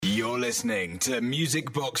You're listening to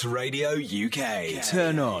Music Box Radio UK.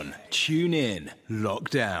 Turn on, tune in,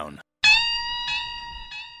 lock down.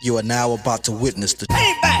 You are now about to witness the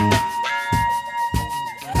Payback.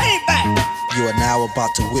 Payback. You are now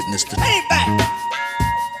about to witness the Payback.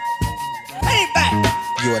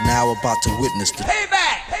 Payback. You are now about to witness the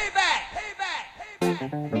Payback. Payback.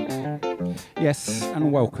 Payback. Yes,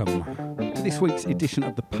 and welcome to this week's edition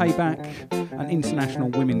of the Payback, an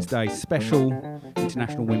International Women's Day special.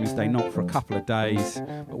 International Women's Day not for a couple of days,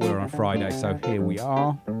 but we're on Friday, so here we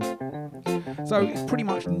are. So it's pretty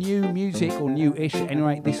much new music, or new-ish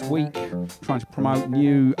anyway, this week, trying to promote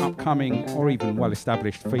new, upcoming, or even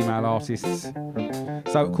well-established female artists.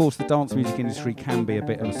 So, of course, the dance music industry can be a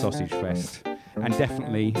bit of a sausage fest, and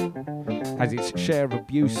definitely has its share of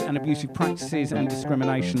abuse and abusive practices and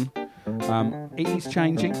discrimination. It is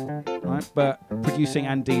changing, right? But producing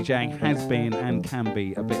and DJing has been and can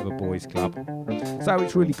be a bit of a boys' club. So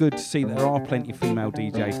it's really good to see that there are plenty of female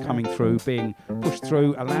DJs coming through, being pushed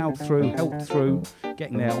through, allowed through, helped through,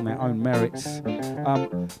 getting there on their own merits,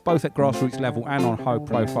 both at grassroots level and on high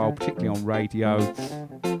profile, particularly on radio.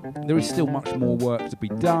 There is still much more work to be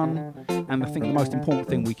done, and I think the most important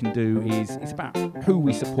thing we can do is it's about who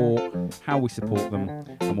we support, how we support them,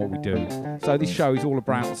 and what we do. So this show is all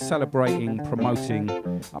about celebrating, promoting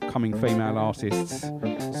upcoming female artists.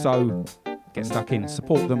 So get stuck in,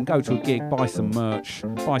 support them, go to a gig, buy some merch,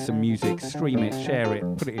 buy some music, stream it, share it,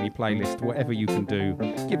 put it in your playlist, whatever you can do,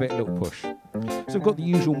 give it a little push. So we've got the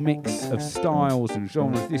usual mix of styles and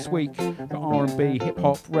genres this week. We've got R&B,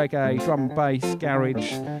 hip-hop, reggae, drum and bass,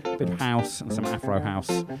 garage, a bit of house and some Afro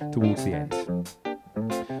house towards the end.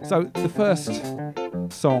 So the first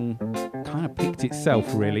song kind of picked itself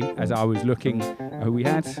really as I was looking at who we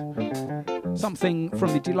had. Something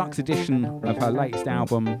from the deluxe edition of her latest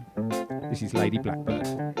album. This is Lady Blackbird.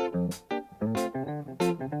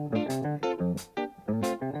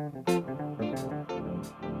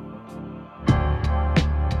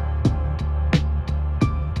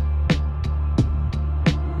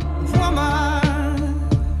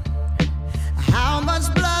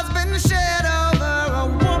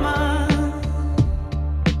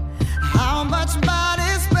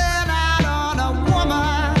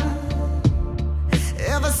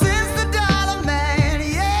 Ever since the dollar man,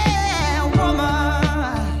 yeah,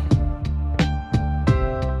 woman.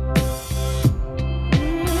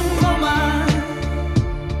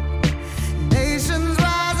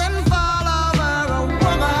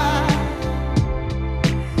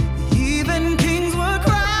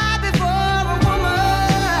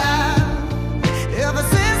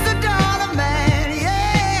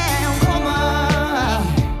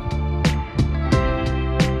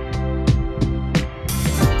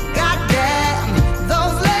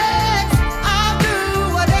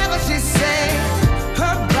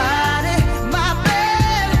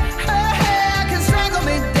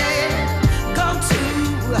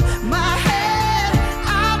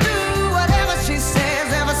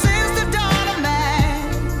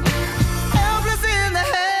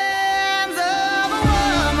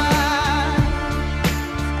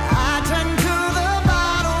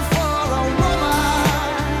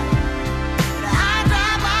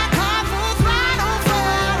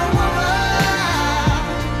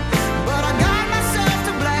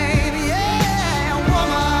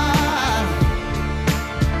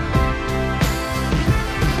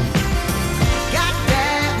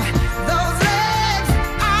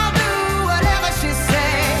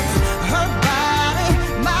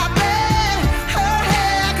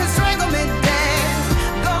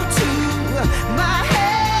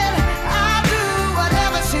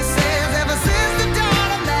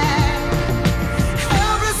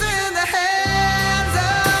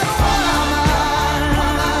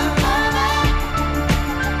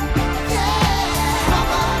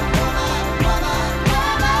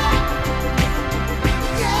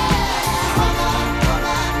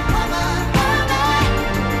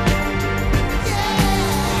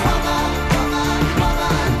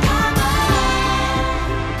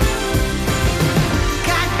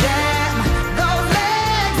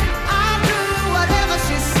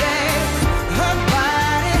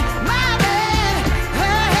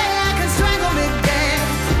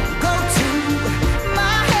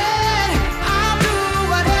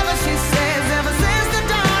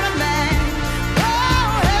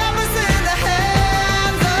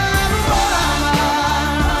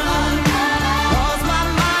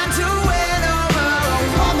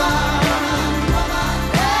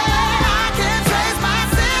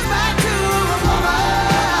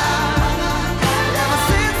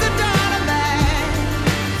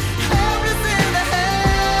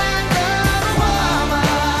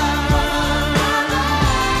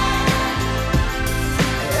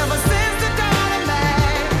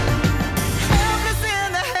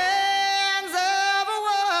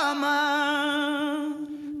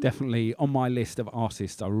 Definitely on my list of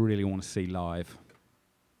artists I really want to see live.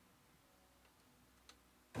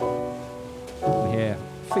 Here,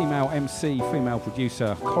 female MC, female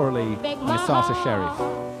producer, Coralie and Isatta Sheriff.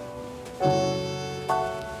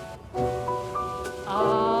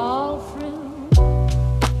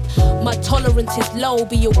 My tolerance is low,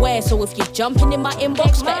 be aware. So if you're jumping in my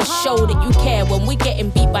inbox, better show that you care. When we're getting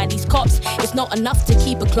beat by these cops, it's not enough to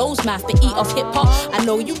keep a closed mouth to eat off hip-hop. I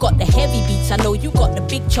know you got the heavy beats, I know you got the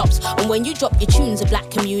big chops. And when you drop your tunes, the black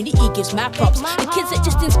community gives mad props. The kids that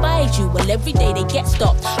just inspired you, well every day they get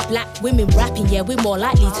stopped. Black women rapping, yeah, we're more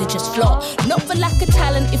likely to just flop. Not for lack of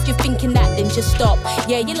talent, if you're thinking that, then just stop.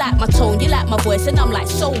 Yeah, you like my tone, you like my voice, and I'm like,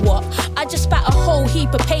 so what? I just spat a whole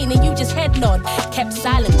heap of pain and you just head nod. Kept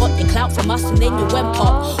silent, got your clout from us and then you went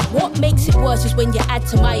pop. What makes it worse is when you add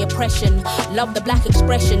to my oppression. Love the black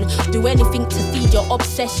expression, do anything to feed your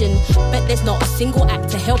obsession. But there's not a single act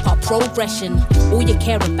to help our progression. All you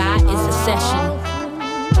care about is a session.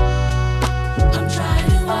 I'm trying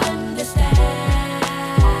to understand.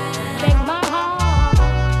 Break my heart.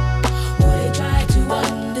 Will they try to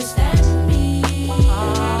understand me?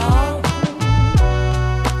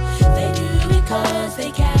 They do because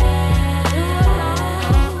they can.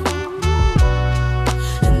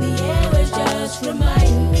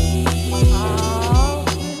 Remind me.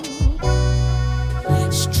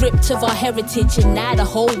 Stripped of our heritage and now the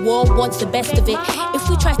whole world wants the best of it. If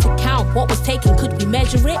we try to count what was taken, could we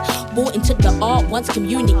measure it? Bought into the art once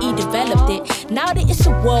community developed it. Now that it's a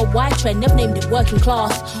worldwide trend, never named it working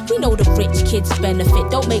class. We know the rich kids benefit,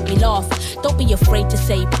 don't make me laugh. Don't be afraid to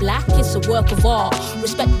say black, it's a work of art.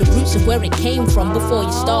 Respect the roots of where it came from before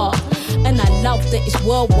you start. And I love that it's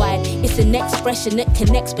worldwide. It's an expression that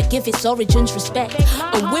connects, but give its origins respect.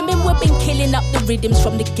 And women, we've been killing up the rhythms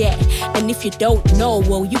from the get. And if you don't know,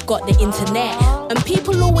 well, you've got the internet. And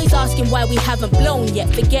people always asking why we haven't blown yet,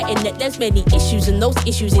 forgetting that there's many issues and those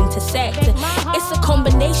issues intersect. It's a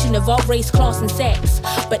combination of our race, class and sex.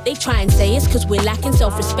 But they try and say it's cause we're lacking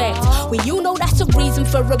self-respect. Well, you know that's a reason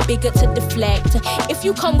for a bigot to deflect. If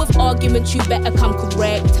you come with arguments, you better come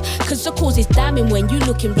correct. Cause the cause is damning when you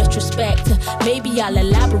look in retrospect. Maybe I'll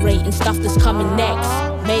elaborate in stuff that's coming next.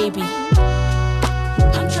 Maybe.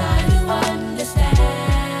 I'm trying to understand.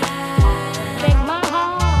 Break my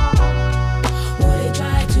heart. Will they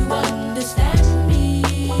try to understand me?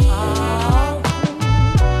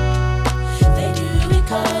 They do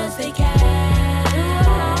because they can.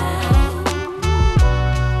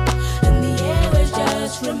 And the air was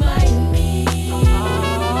just remind me.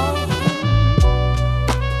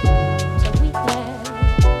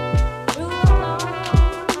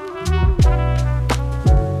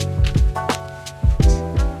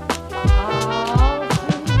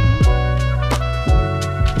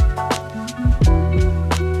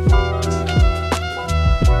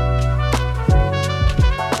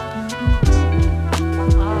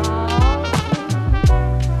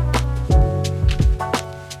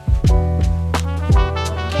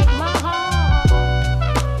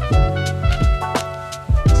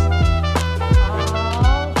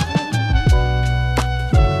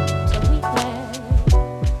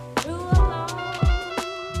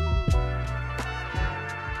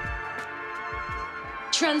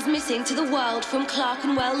 Transmitting to the world from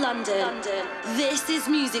Clerkenwell, London. This is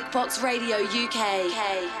Music Box Radio UK.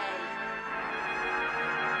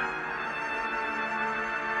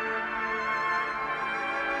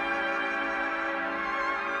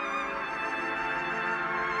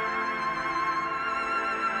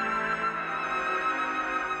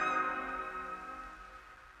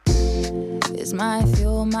 Is my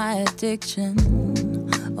fuel my addiction,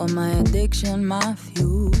 or my addiction my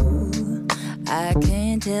fuel? I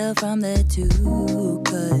can't tell from the two,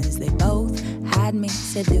 cause they both had me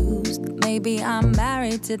seduced. Maybe I'm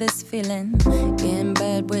married to this feeling, in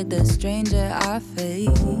bed with a stranger I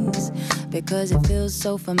face, because it feels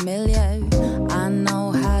so familiar. I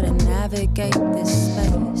know how to navigate this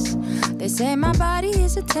space. They say my body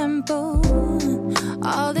is a temple.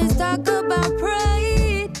 All this talk about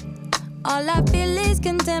pride, all I feel is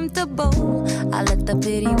contemptible. I let the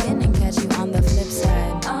pity win and catch you on the flip side.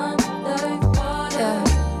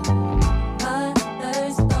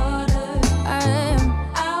 Mother's daughter, I'm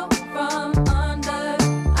out from under.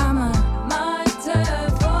 I'm a martyr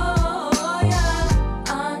for ya.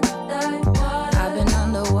 Underwater, I've been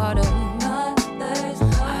underwater.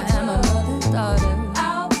 I am a mother's daughter,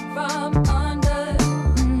 out from under.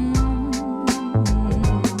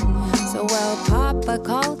 So well, Papa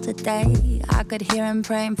called today. I could hear him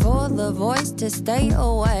praying for the voice to stay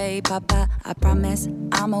away. Papa, I promise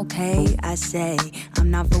I'm okay, I say.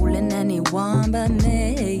 I'm not fooling anyone but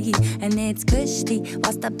me. And it's cushy,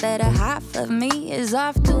 whilst the better half of me is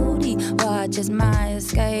off duty. Watch as my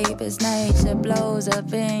escape as nature blows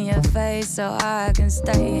up in your face, so I can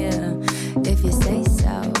stay here if you say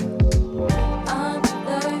so.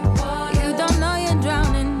 You don't know you're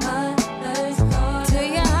drowning till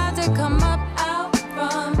you have to come up out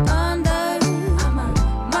from under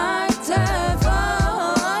my turf.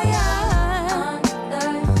 Oh yeah.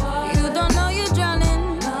 You don't know you're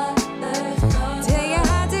drowning till you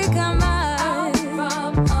have to come out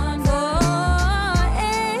from under.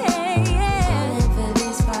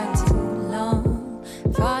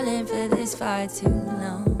 Falling for this far too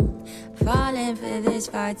long. Falling for this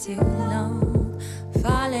far too long.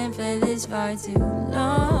 Falling for this far too long. Falling for this far too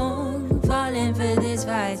long. Falling for this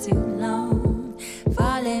far too long.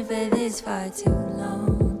 Falling for this far too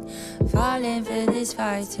long. Falling for this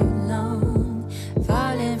far too long.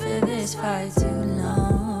 Falling for this far too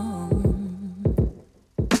long.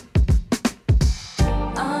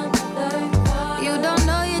 You don't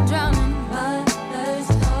know you're drowning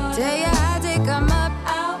till you had to come up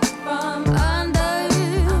out from under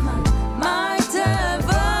my turf.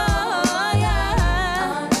 Oh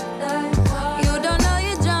yeah. You don't know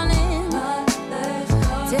you're drowning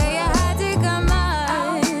till you had to come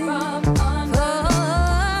out from under.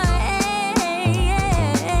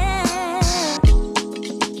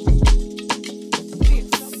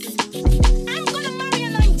 I'm gonna marry a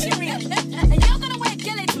Nigerian, and you're gonna wear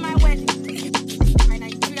jelly to my wedding. My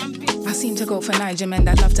Nigerian bitch. I seem to go for Niger men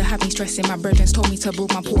that love to have me stressing. My brethren told me to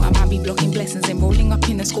broke my port, I might be blocking blessings. Enrolling up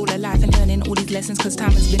in the school of life and learning all these lessons, cause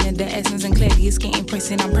time has been in the essence and clearly it's getting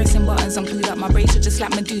pressing. I'm pressing buttons, I'm clued up, my brains are just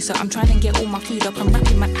like Medusa. I'm trying to get all my food up, I'm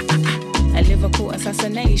rapping my A Liverpool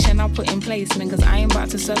assassination I'll put in placement, cause I ain't about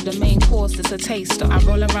to serve the main course, it's a taster. I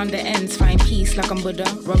roll around the ends, find peace like I'm Buddha.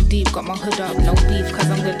 Roll deep, got my hood up, no beef cause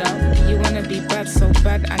I'm good up. You wanna be bad, so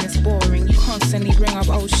bad and it's boring. You constantly bring up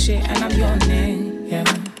old shit and I'm your name, yeah.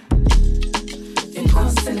 You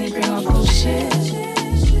constantly bring up old shit.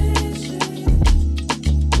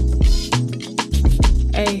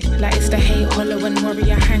 Ay, like it's the hate, hollow and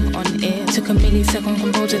worry I hang on it. Took a millisecond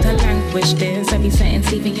composure to language this. Every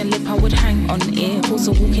sentence leaving your lip I would hang on it.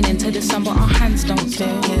 Also walking into the sun but our hands don't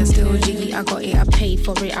stare. Yeah, still jiggy, I got it, I pay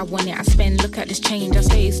for it, I want it, I spend. Look at this change, I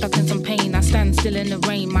stay stuck in some pain. I stand still in the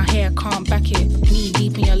rain, my hair can't back it. Knee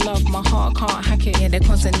deep in your love, my heart can't hack it. Yeah, the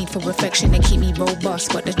constant need for reflection, they keep me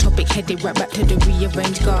robust. But the topic headed right back to the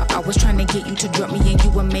rearranged gut. I was trying to get you to drop me and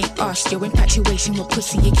you would make us. Your infatuation with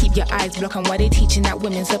pussy, you keep your eyes blocked. And why they teaching that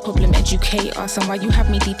women's a problem, educate us. And why you have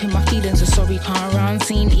me deep in my feelings, so sorry can't run.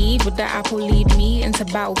 Seen Eve with the apple lead me into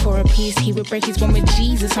battle for a piece. He would break his one with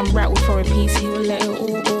Jesus, I'm rattled for a piece. He would let it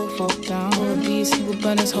all fall down for a piece. He would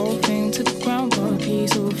burn his whole thing to the ground for a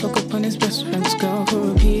piece. He would fuck up on his best friend's girl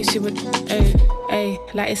for a piece. He would, ayy,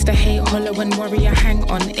 like it's the hate, hollow and worry I hang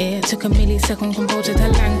on it. Took a millisecond composure to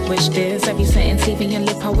language this. Every sentence leaving your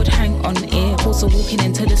lip I would hang on it. Also walking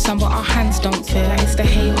into the sun but our hands don't fit. Like it's the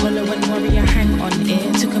hate, hollow and worry I hang on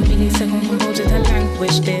it. Took a millisecond composure to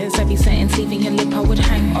language this. Every sentence leaving your lip I would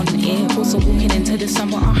hang on it. Also walking into the sun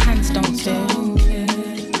but our hands don't fit.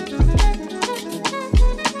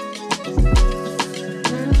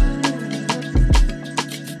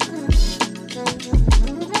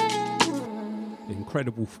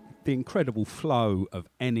 The incredible flow of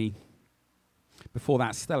Any. Before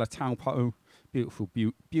that, Stella Taupo,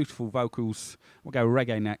 beautiful vocals. We'll go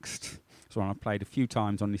reggae next. It's one I've played a few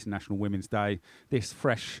times on this National Women's Day. This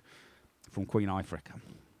fresh from Queen Ifrica.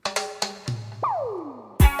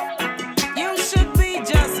 You should be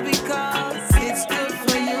just because it's good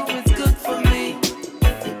for you, it's good for me.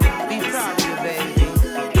 Be proud of you, baby.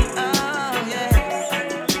 Oh, yes.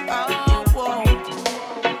 Oh, whoa.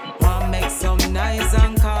 Wanna make some noise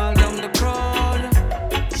and call down the crowd.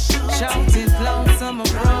 Shout it loud, some are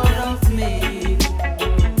proud of me.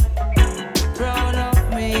 Proud of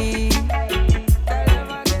me.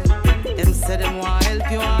 Them say them want help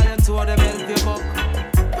you, all you told them help you buck.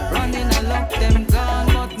 Running a lock, them gone,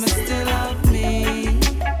 but me still have me.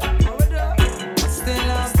 Still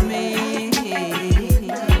have me.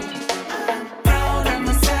 Proud of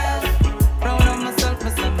myself,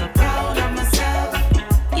 myself, I'm proud of myself.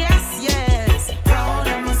 Yes, yes, proud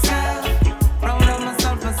of myself,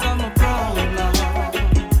 myself, I'm proud of.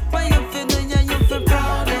 When you feel good, yeah, you feel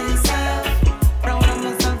proud of yourself. Proud of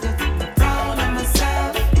myself, you feel proud of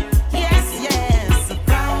myself. Yes, yes,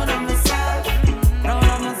 proud of myself,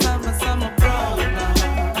 myself, I'm proud of.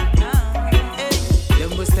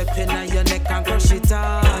 Them will step in on your neck and crush it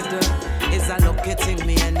hard. It's a locating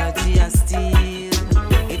me energy and steel.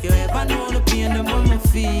 If you ever know the pain the woman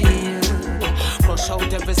feel.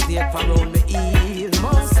 wrap around me heel.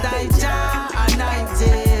 Most I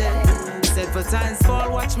anointed. Several times fall,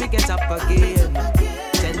 watch me get up again.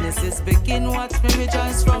 Genesis begin, watch me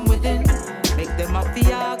rejoice from within. Make them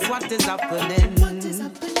happy, ask what is happening.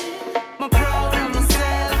 I'm proud of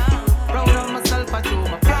myself, I do.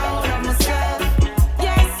 I'm proud of myself.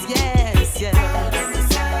 Yes, yes, yes.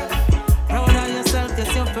 Proud of yourself,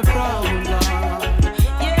 yes, you're for proud of.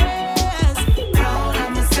 Yes, proud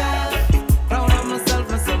of myself,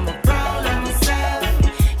 myself, I'm proud of myself.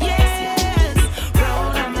 Yes, yes,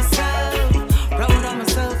 proud of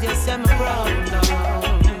myself, yes, I'm proud of.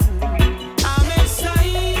 I'm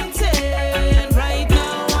excited, right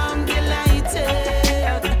now I'm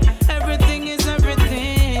delighted. Everything is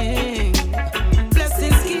everything.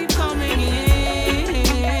 Blessings keep coming in.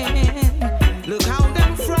 Look how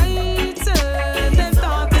them frightened. They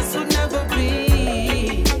thought this would never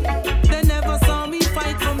be. They never saw me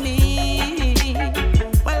fight for me.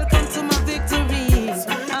 Welcome to my victories.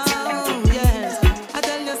 Oh yes, I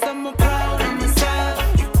tell you I'm proud of myself.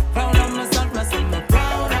 Proud of myself, I'm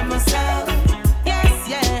proud of myself. Yes,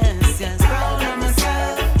 yes, yes, proud of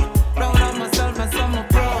myself. Proud of myself, I'm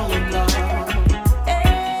proud of.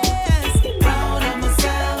 Yes, proud of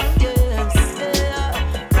myself. Yes,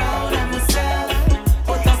 yeah, proud of myself.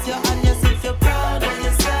 Put up your hand, yes, if you're proud of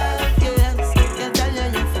yourself. Yes, you tell you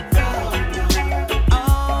you're proud.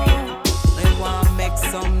 Oh, they want to make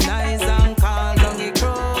some noise and call down the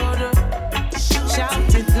crowd.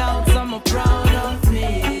 Shout it loud, some are proud of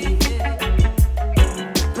me.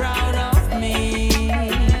 Proud of me.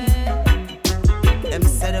 Them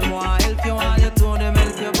say them want help you, all you told them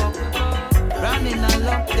help you, but running I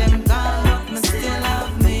lock them down, but me still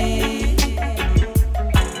have me.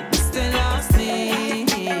 Still have me.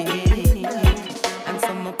 And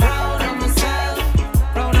some are proud of myself.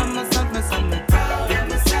 Proud of myself, I'm proud of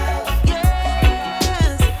myself.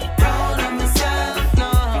 Yes, proud of myself,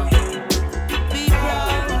 no. Be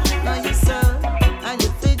proud of yourself, and you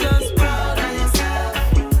feel just proud of yourself.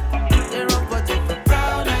 You're up, but you feel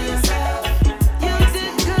proud of yourself. You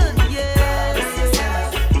did good, yes, yes.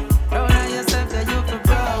 Proud of yourself, that you feel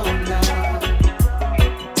proud of.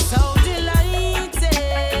 So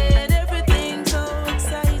delighted, everything so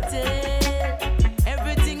excited.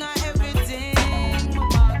 Everything, my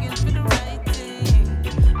bargain for the right thing.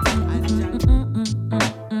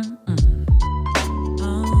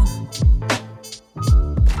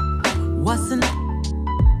 What's in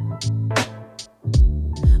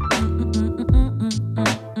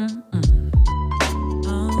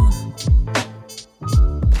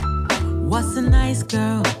What's a nice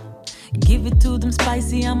girl? Give it to them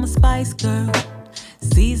spicy, I'm a spice girl.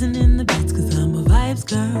 Seasoning the beats cause I'm a vibes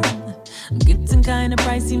girl. I'm getting kinda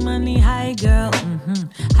pricey money, high girl,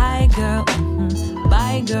 high girl,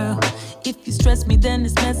 bye girl. If you stress me then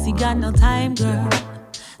it's messy, got no time girl.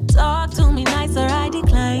 Talk to me nice or I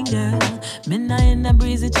decline girl. Midnight in the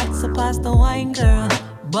breezy chat so pass the wine girl.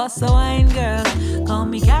 Boss a wine girl. Call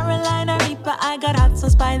me Carolina Reaper, I got hot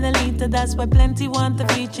sauce by the liter. That's why plenty want the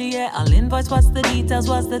feature, yeah. I'll invoice, what's the details,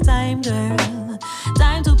 what's the time girl.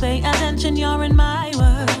 Time to pay attention, you're in my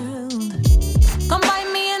world. Come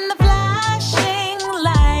find me in the flashing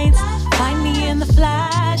lights. Find me in the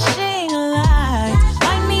flashing lights.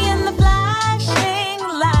 Find me in the flashing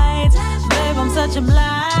lights. Babe, I'm such a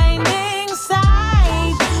blinding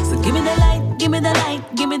sight. So give me the light, give me the light,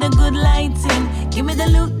 give me the good lighting. Give me the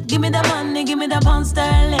loot, give me the money, give me the pound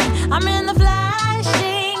sterling. I'm in the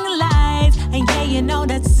flashing lights. And yeah, you know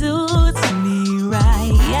that suits me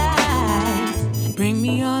right, yeah. Bring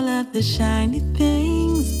me all of the shiny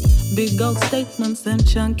things. Big gold statements and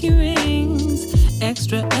chunky rings.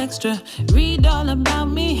 Extra, extra, read all about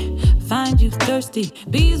me. Find you thirsty,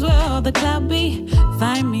 bees where all the clouds be.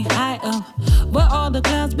 Find me high up, where all the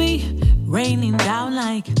clouds be. Raining down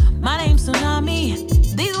like my name's Tsunami.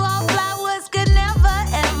 These wildflowers could never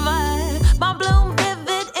ever. My bloom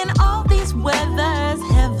vivid in all these weathers.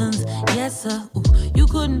 Heavens, yes sir, ooh, you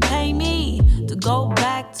couldn't pay me to go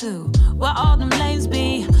back to where all them lanes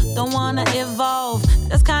be. Don't wanna evolve,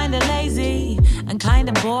 that's kinda lazy and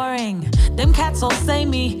kinda boring. Them cats all say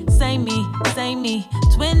me, say me, say me.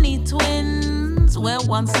 20 twins, where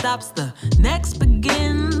one stops the next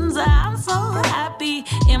begins. I'm so happy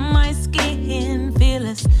in my skin,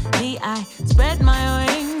 fearlessly I spread my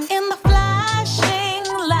wings. In the flashing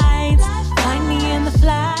lights, find me in the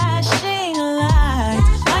flashing lights.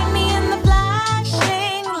 Find me in the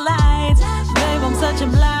flashing lights. Babe, I'm such a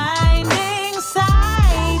blinding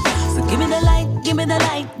sight. So give me the light, give me the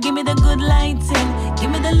light, give me the good lighting. Give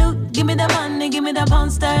me the loot, give me the money, give me the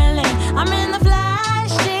pound sterling. I'm in the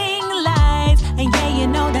flashing lights. And yeah, you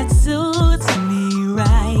know that suits me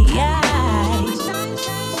right, yeah.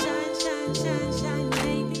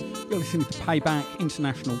 listening to Payback,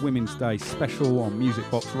 International Women's Day special on Music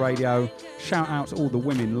Box Radio. Shout out to all the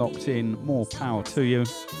women locked in. More power to you.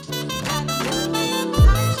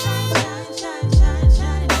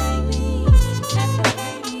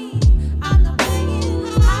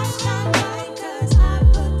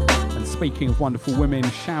 And speaking of wonderful women,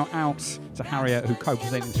 shout out to Harriet, who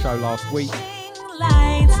co-presented the show last week.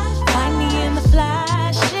 Lights, find me in the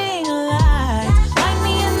flashing lights. Find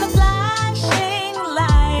me in the flashing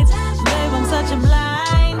lights. Babe, I'm such a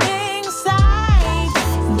blinding sight.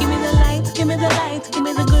 Give me the lights, give me the lights, give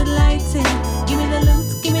me the good lights in. Give me the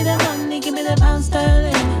loot, give me the money, give me the pound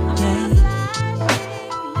sterling. Yeah.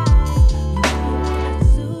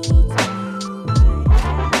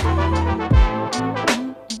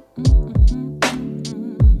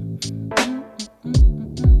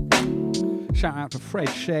 Shout out to Fred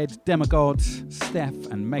Shed, Demagods, Steph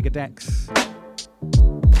and Megadex.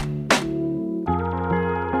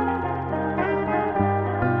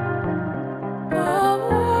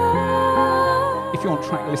 If you want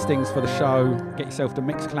track listings for the show, get yourself to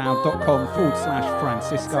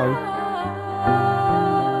mixcloud.com/Francisco.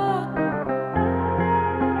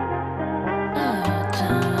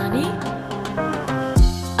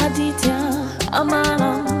 Aditya,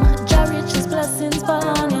 Amanam, Jarich's blessings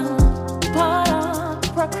upon you.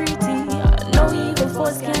 Prakriti, no evil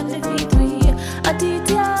force can defeat me.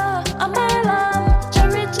 Aditya, Amalam,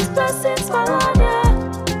 Jarich's blessings upon you.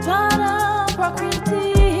 Para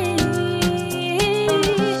Prakriti,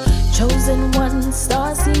 chosen one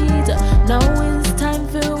star seed. Now it's time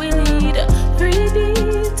for we lead 3D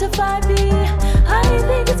to 5D. I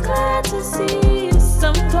think it's glad to see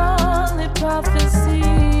some call it prophecy.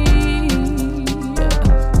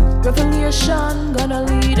 Revelation gonna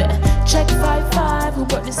lead. Check 5-5 who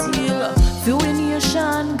brought the seal. Few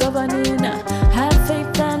nation governing. Have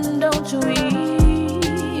faith and don't you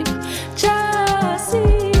weep. Just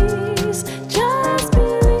cease, just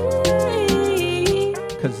believe.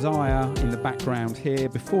 Keziah in the background here.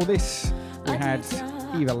 Before this, we had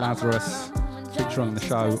Eva Lazarus featuring on the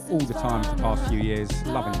show all the time for the past few years.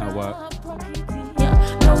 Loving her work.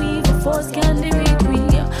 No evil force can defeat me.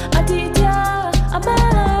 Aditya,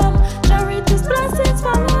 Amalam, Charity's blessings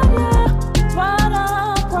for you.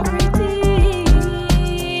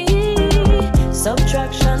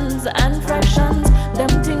 Subtractions and fractions, them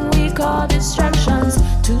thing we call distractions,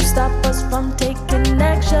 to stop us from taking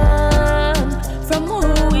action, from who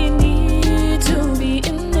we need to be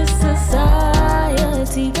in this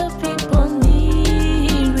society. The people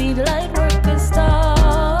need we light worker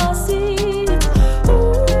star seeds.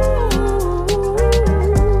 Ooh,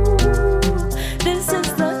 this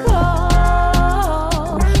is the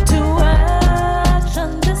call to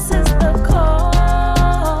action. This is the call.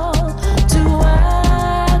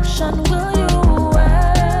 Will you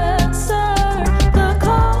answer the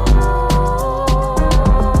call?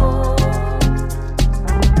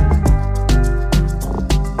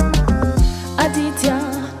 Aditya,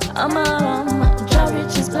 Amaram,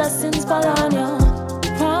 Jarich's blessings fall on you.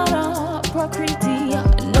 Para Prakriti,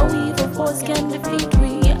 no evil force can defeat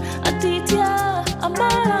me. Aditya,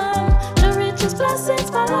 Amaram, Jarich's blessings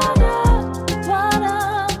fall on you.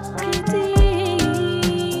 Para Prakriti.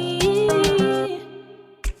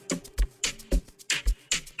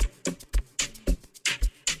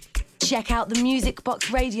 Check out the Music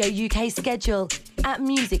Box Radio UK schedule at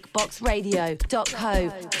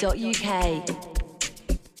musicboxradio.co.uk.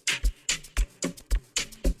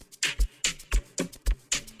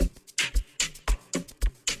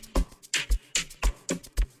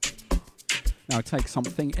 Now I take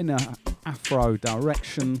something in a Afro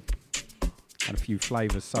direction. Had a few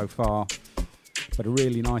flavours so far, but a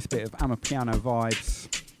really nice bit of Amapiano vibes.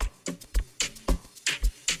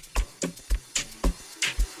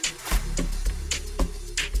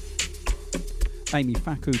 Amy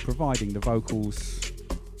Faku providing the vocals.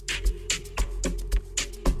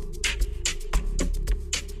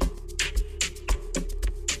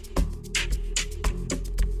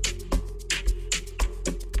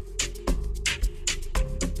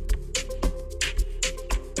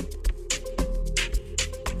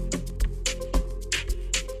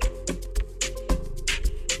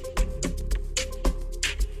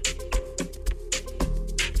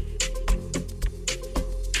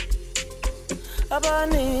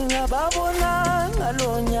 Abaninga babona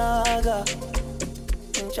ngalonyaka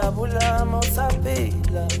njabula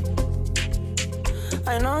mosapila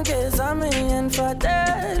ayinongeza mina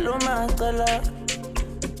nifadela umacala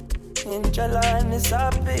ngincela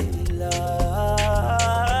nisapila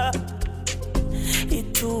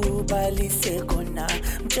ithuba lisekhona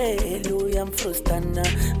mtshela uyamfrustana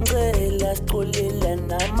ngicela sixolela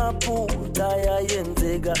namaphutha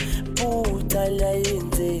ayenzeka phutha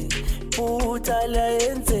layenze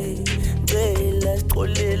ngicela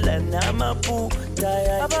sixolela namaphutha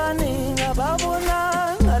abaningi ababona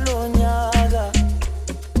ngalonyaka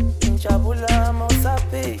njabula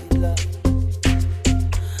mawusaphila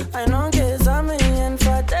ayinongezami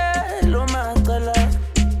ngifatelo macala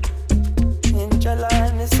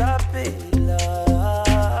nginchalani saphila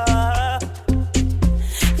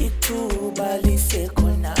ithuba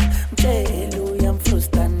lisekhona mtshela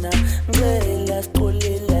uyamfrustana ngicela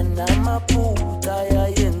sixolela namaphutha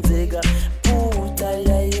ayenzeka phutha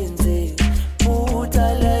layenze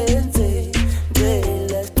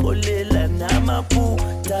ngicela sixolela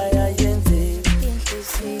namaphutha ayenze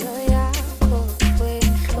inhliziyo yakho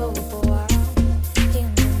wehlobo wami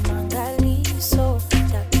ingumangaliso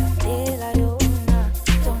ndakadela yona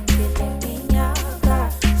yonke le minyaka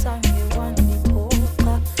zange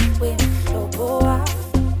wangiphoqa wehlobo wami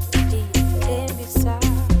ndiyithembisa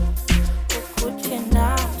ukuthi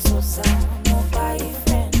nazo zami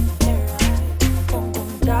uba-friend right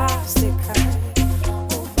ungumntasekhaya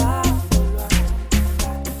ubabo lwami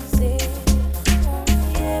ngase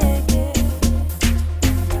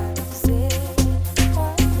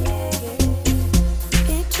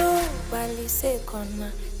ithuba lisekhona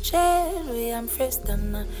tshela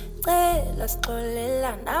uyamfrustana cela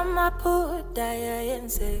sixolela namaphutha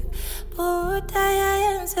ayenzeka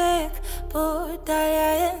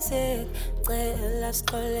cela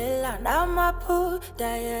sixolela namaphutha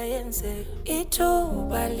ayenzeka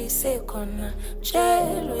ithuba lisekhona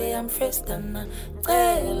tshela uyamfrustana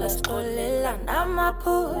cela sixolela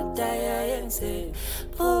namaphutha ayenzeka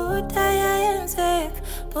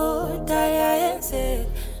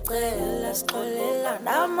cela sixolela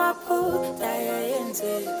namaphutha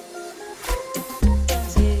ayenzeka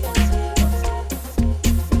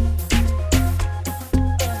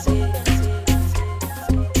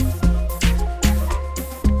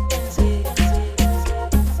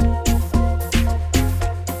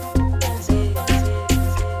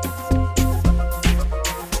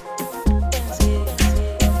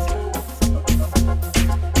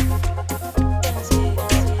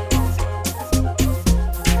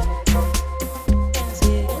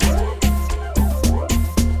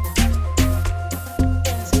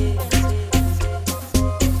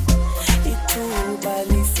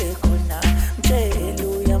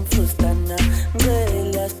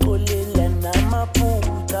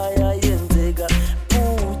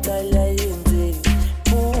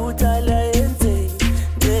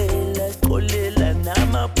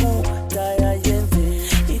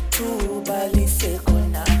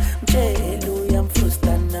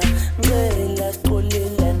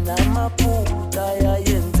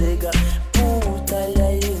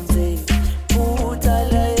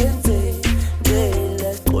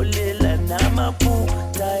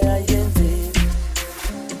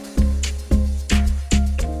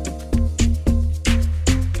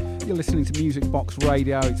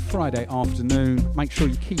Radio. It's Friday afternoon. Make sure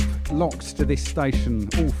you keep locked to this station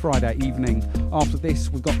all Friday evening. After this,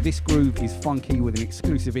 we've got This Groove is Funky with an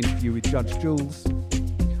exclusive interview with Judge Jules.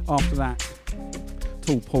 After that,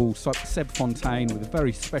 Tall Paul, Seb Fontaine with a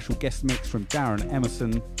very special guest mix from Darren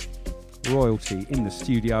Emerson. Royalty in the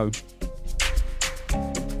studio.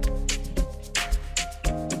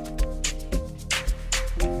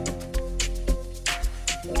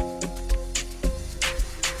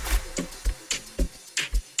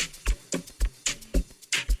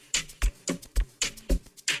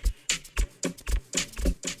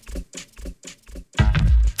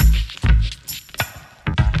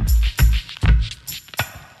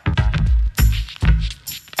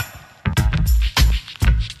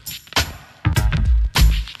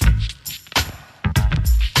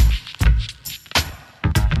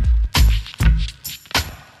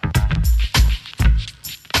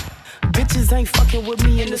 Ain't fucking with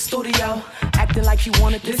me in the studio, acting like you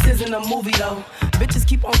want it, this isn't a movie though. Bitches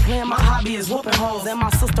keep on playing, my hobby is whooping hoes. And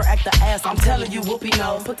my sister act the ass, I'm telling you whoopie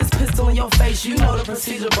knows. Put this pistol in your face, you know the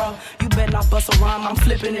procedure, bro. You better not bust a rhyme, I'm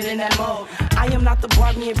flipping it in that mode. I am not the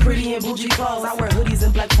Barbie and pretty and bougie clothes. I wear hoodies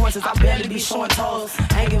and black forces, I barely be showing toes.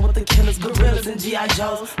 Hanging with the killers, gorillas and G.I.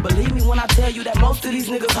 Joes. Believe me when I tell you that most of these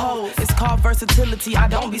niggas hoes. It's called versatility, I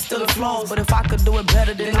don't be stealing flows. But if I could do it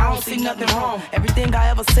better, then I don't see nothing wrong. Everything I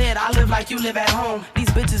ever said, I live like you live at home. These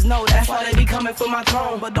bitches know, that's why they be coming for my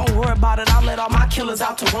throne. But don't worry about it, I'll let all my killers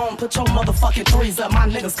out to roam. Put your motherfucking threes up, my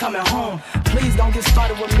niggas coming home. Please don't get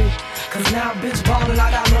started with me, cause now bitch ballin',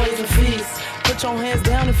 I got lawyers and fees. Put Put your hands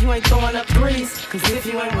down if you ain't throwing up threes. Cause if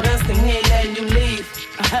you ain't with us, then we ain't letting you leave.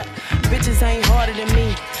 Bitches ain't harder than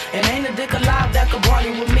me. And ain't a dick alive that could party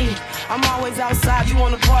with me. I'm always outside, you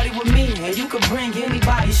wanna party with me. And you could bring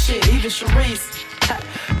anybody shit, even Sharice.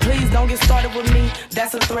 Please don't get started with me,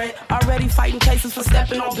 that's a threat. Already fighting cases for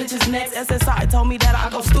stepping on bitches' necks. SSI told me that I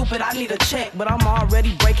go stupid, I need a check. But I'm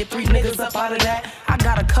already breaking 3 niggas up out of that. I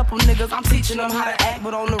got a couple niggas, I'm teaching them how to act.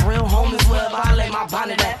 But on the real, home is where I lay my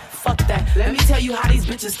bonnet at. Fuck that, let me tell you how these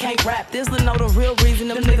bitches can't rap. This know the real reason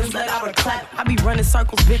them niggas let out a clap. I be running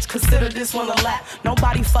circles, bitch, consider this one a lap.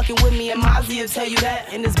 Nobody fucking with me, and Mozzie will tell you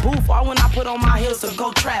that. In this booth, or when I put on my heels to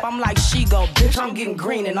go trap, I'm like she go, bitch, I'm getting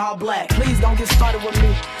green and all black. Please don't get started with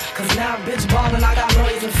me, cause now I'm bitch ballin', I got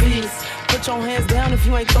lawyers and fees. Put your hands down if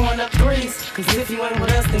you ain't throwing up threes. Cause if you ain't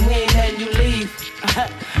with us, then we ain't letting you leave.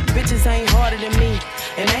 Bitches ain't harder than me.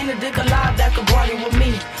 And ain't a dick alive that could party with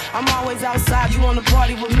me. I'm always outside, you wanna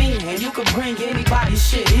party with me. And you could bring anybody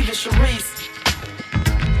shit, even Sharice.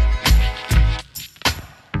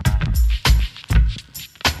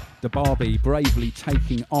 The Barbie bravely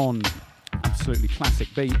taking on absolutely classic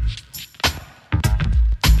beat.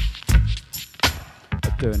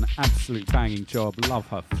 But doing an absolute banging job. Love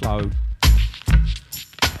her flow.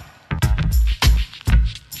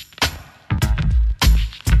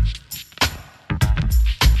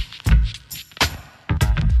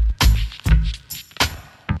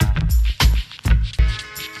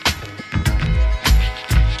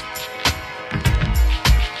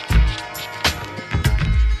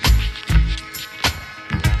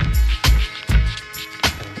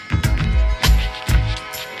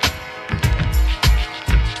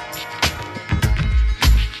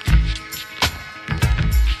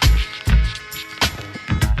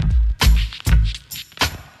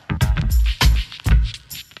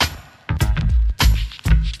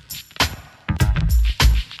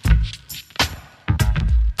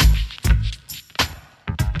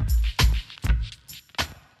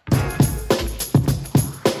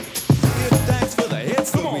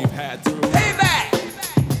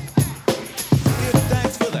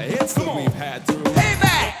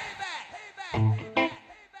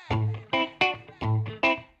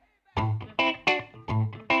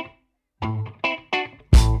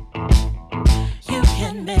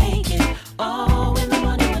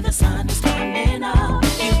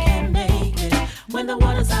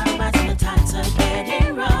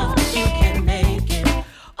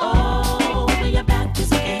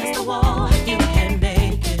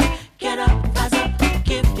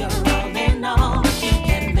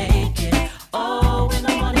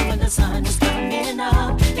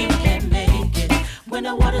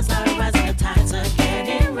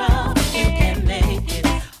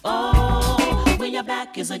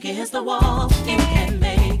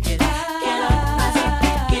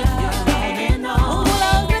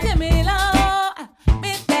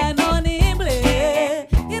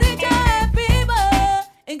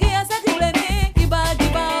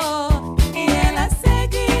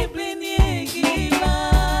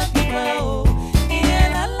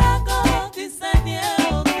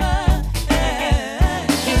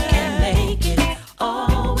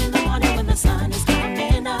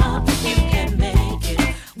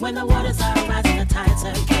 When the waters are rising.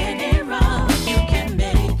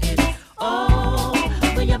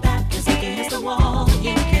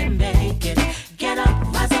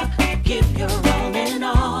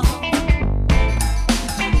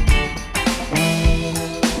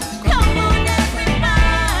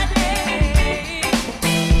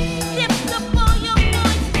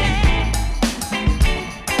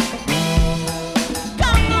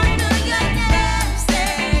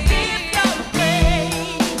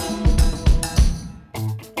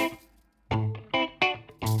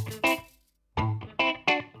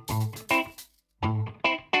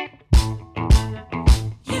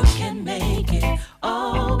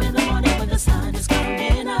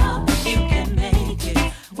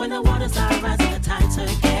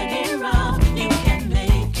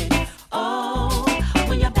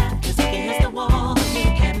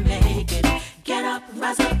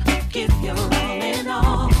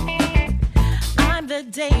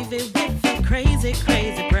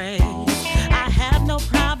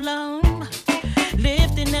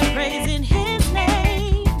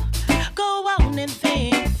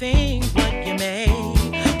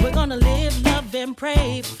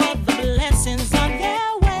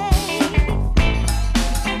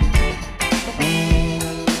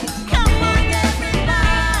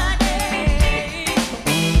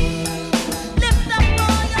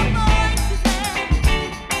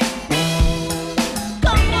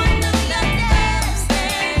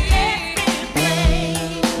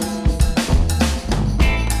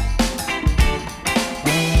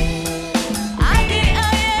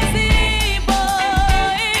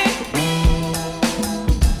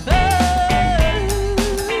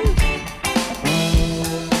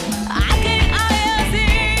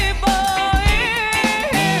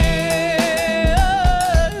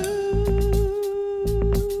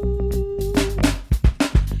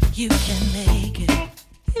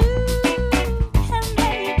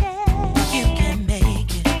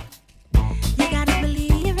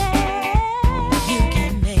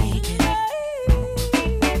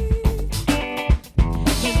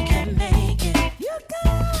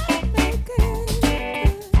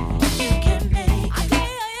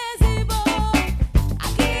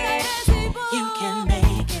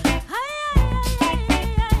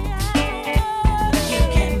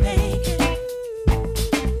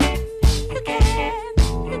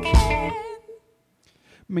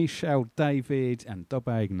 Michelle David and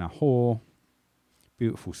Dobeg Nahor.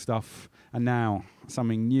 Beautiful stuff. And now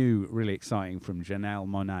something new, really exciting from Janelle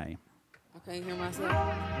Monae. I can't hear myself.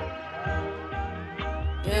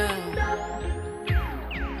 Yeah.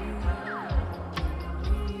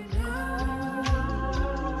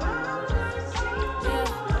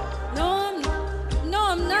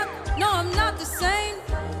 I'm not the same.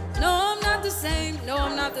 No, I'm not the same. No,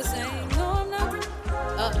 I'm not the same. No, I'm not.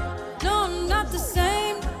 No, I'm not the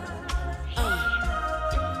same.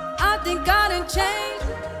 I think I done changed.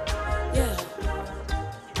 Yeah.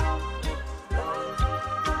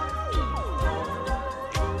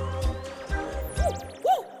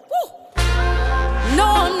 Woo, woo. No,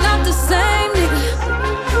 I'm not the same, nigga.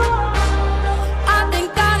 I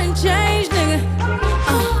think I done changed, nigga.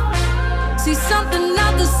 See something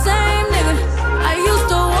not the same, nigga. I used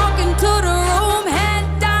to walk into the room, head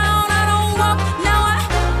down, I don't walk, now I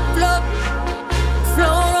float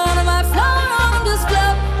on them, I float on them, just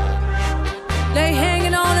float. They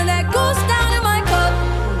hanging on to that goose down in my cup.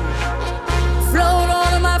 Float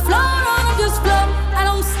on them, I float on them, just float. I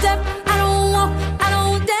don't step, I don't walk, I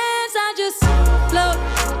don't dance, I just float.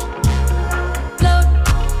 Float,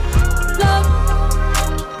 float,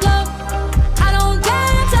 float. I don't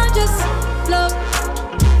dance, I just float.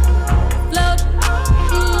 Float,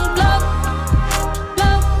 float,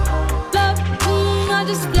 float, float, I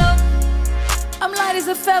just float. I'm light as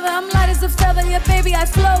a feather, I'm light as a feather, yeah baby I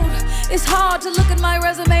float. It's hard to look at my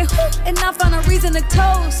resume and not find a reason to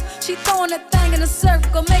toast. She throwing that thing in a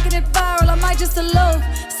circle, making it viral, I might just elope.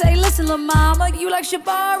 Say listen lil' mama, you like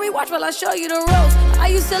Shabari, watch while I show you the ropes. I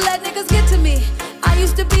used to let niggas get to me, I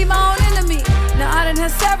used to be my own enemy. Now I done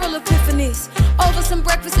had several epiphanies, over some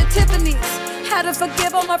breakfast at Tiffany's. Had to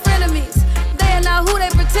forgive all my frenemies, they are not who they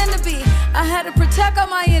pretend to be. I had to protect all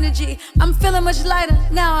my energy, I'm feeling much lighter,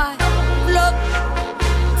 now I float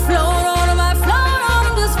on them, I float on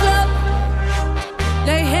them, just float.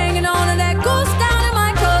 They hanging on to that goose down in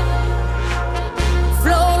my cup.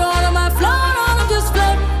 Float on them, I float on them, just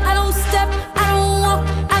float. I don't step, I don't walk,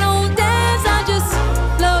 I don't dance, I just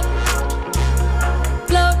float.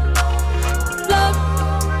 Float, float,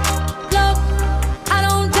 float. I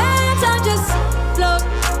don't dance, I just float.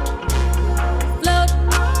 Float,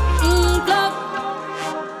 float,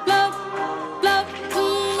 float, float,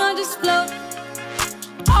 I just float.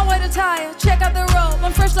 I'll wait a tire, check out the robe,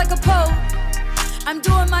 I'm fresh like a pope. I'm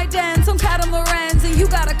doing my dance on catamarans and you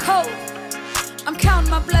got a coat. I'm counting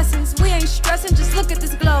my blessings, we ain't stressing, just look at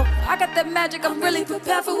this glow. I got that magic, I'm really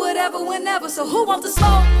prepared for whatever, whenever, so who wants the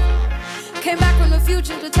smoke? Came back from the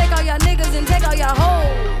future to take all y'all niggas and take all y'all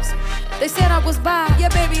hoes. They said I was by, yeah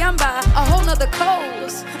baby I'm by a whole nother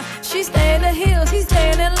coast. She stay in the hills, he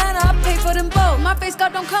stay in Atlanta, I pay for them both. My face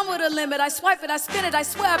card don't come with a limit, I swipe it, I spin it, I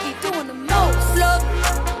swear I be doing the most. Float,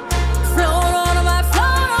 float on them, I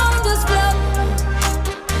float on them, just float.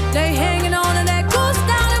 They hanging on to that goose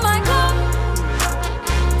down in my cup.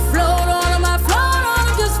 Float on them, I float on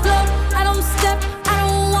them, just float. I don't step, I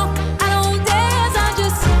don't walk, I don't dance, I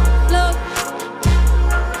just float.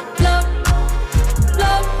 Float,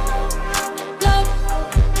 float, float.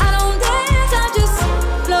 I don't dance, I just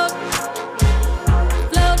float.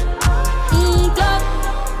 Float, float,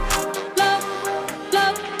 float,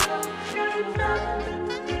 float.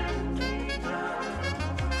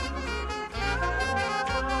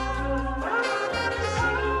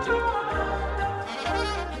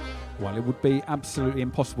 Well, it would be absolutely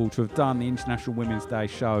impossible to have done the International Women's Day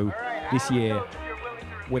show this year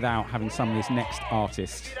without having some of this next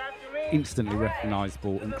artist. Instantly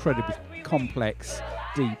recognisable, incredibly complex,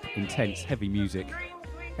 deep, intense, heavy music.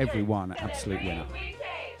 Everyone an absolute winner.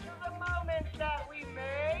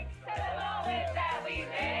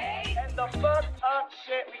 And the fucked up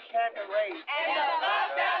shit we can't erase. And the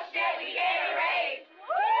fucked up shit we can't erase.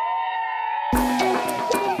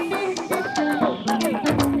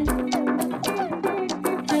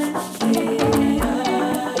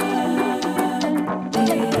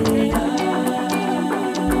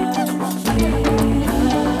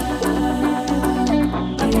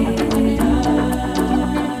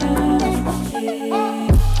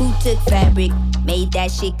 Who took fabric, made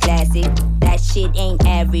that shit classic? That shit ain't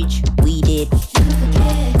average, we did.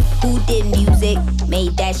 Who did music,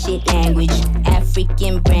 made that shit language?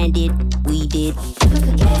 African branded, we did.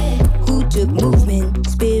 Who took movement,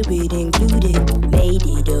 spirit included, made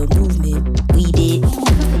it a movement, we did.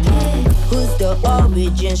 Who's the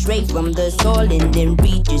origin, straight from the soil and then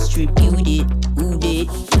redistributed, who did?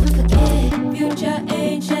 Future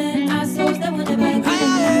ancient, our souls that will never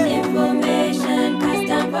get information, passed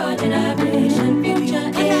down for generation.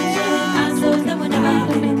 Future ancient, our souls that will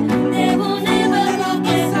never get, they will never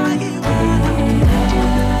forget.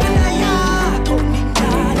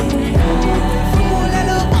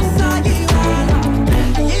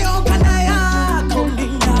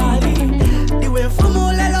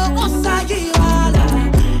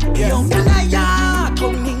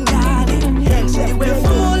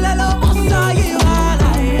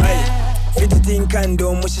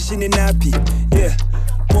 mushishini napi. Yeah.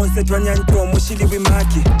 Monse twanyanto mushili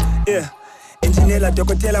wimaki. Yeah. Engineer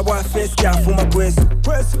dokotela wa face kyafuma kwesu.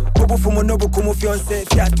 Obufumo nobukumu fyonse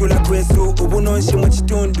fyatula kwesu. Ubunonshi mu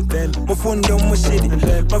kitundu mufundo mushili.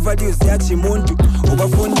 My values yachi muntu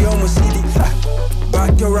ubafundi omushili.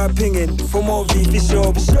 Back to rapping in for more VP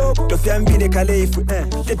shop. The family Kalefu,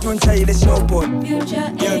 the Tuncha ile shop.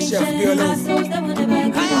 Young chef be alone.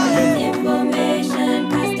 Information,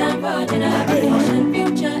 past and for generation.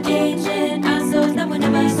 Future agent, our souls that will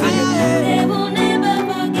never see. They will never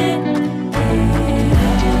forget.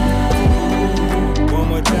 One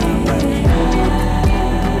more time.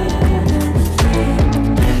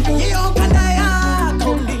 Yo kanaya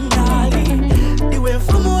kombingali. Iwe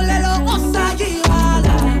fumo lelo osagi.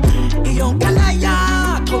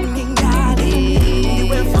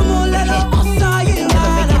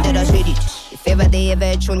 If ever they ever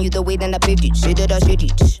had shown you the way, then I paved it. Shit that I shit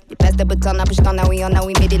it. You passed the baton, I pushed on, now we on, now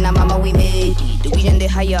we made it. Now mama, we made it. The vision they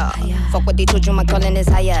higher. Fuck what they told you, my calling is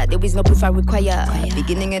higher. There is no proof I require.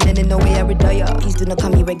 Beginning and ending, no way I retire. Please do not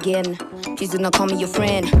call me again. Please do not call me your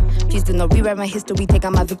friend. Please do not rewrite my history. Take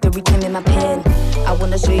out my victory, claim in my pen. I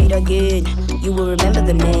wanna say it again. You will remember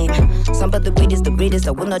the name. Some of the greatest.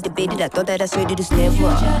 I will not debate it. I thought that I said it is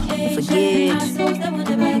never forget.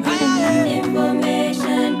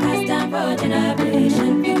 Information passed down for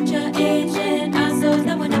generation. Future agent, our souls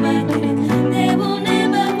that will never get it. They will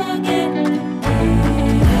never forget.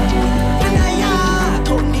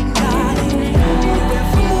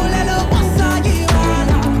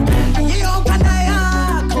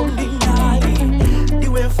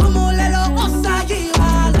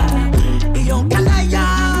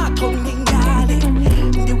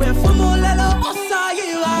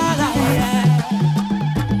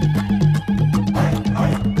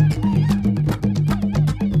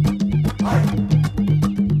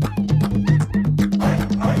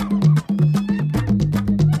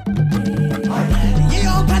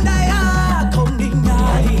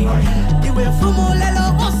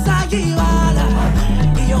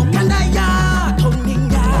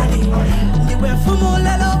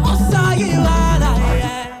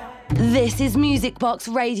 This is Music Box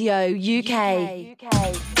Radio UK.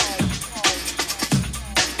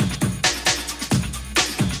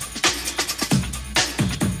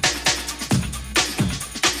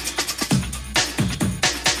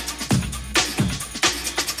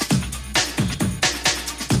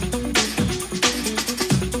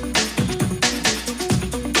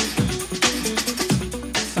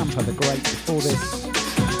 Sampa the Great before this,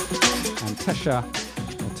 and Tasha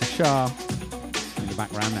in the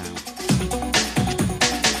background now.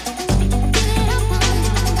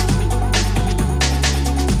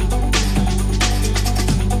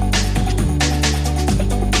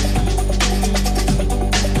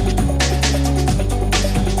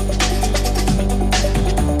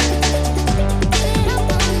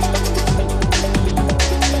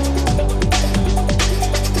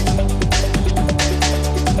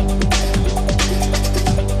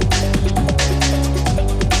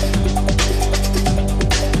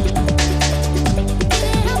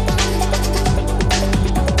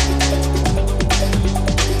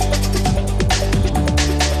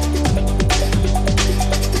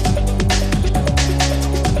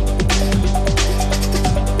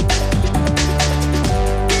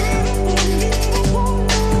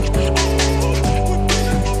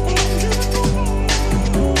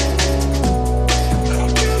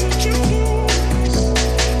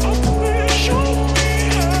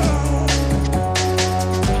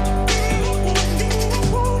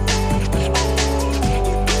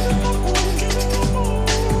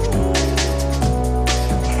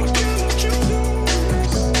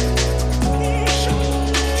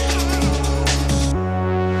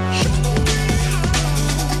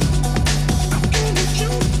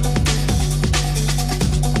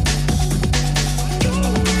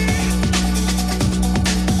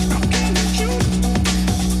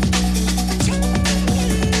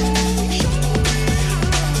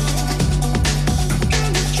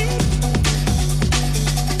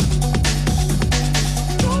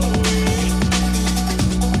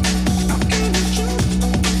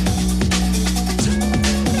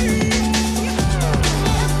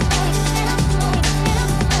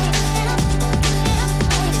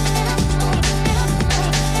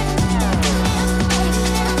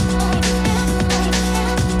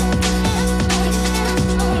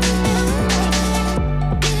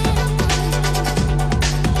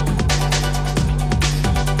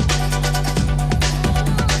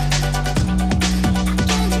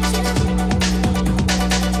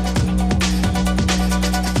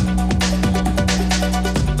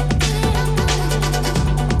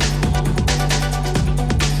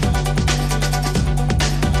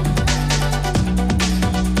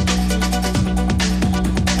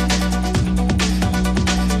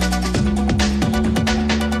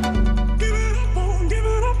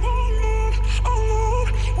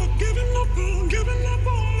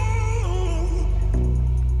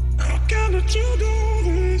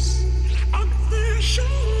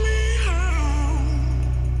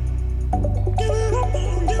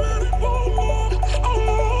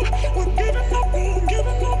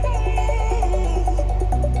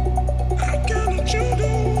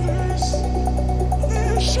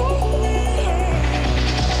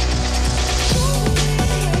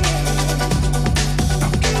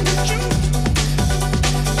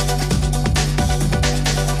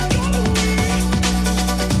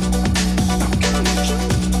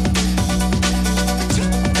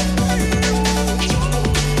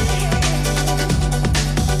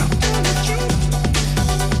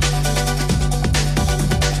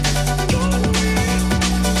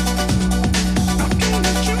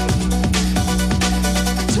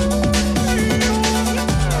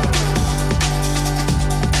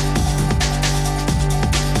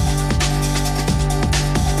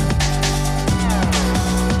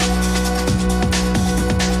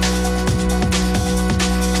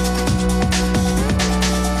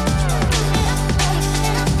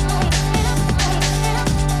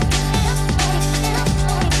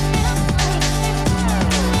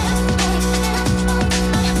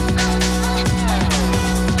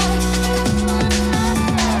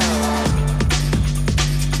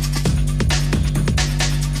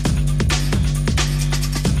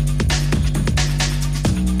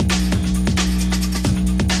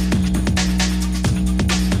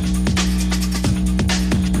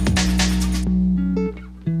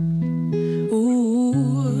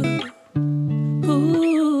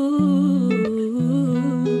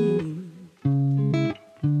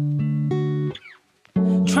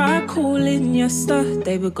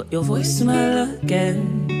 yesterday, but got your voicemail again.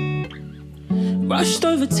 Rushed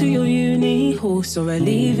over to your uni hall, so I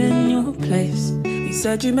leave in your place. You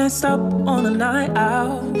said you messed up on a night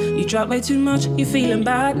out. You drank way too much, you're feeling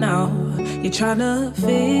bad now. You're trying to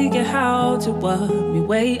figure how to work your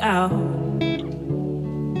way out.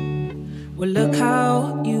 Well, look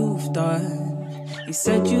how you've done. You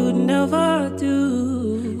said you'd never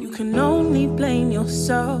do. You can only blame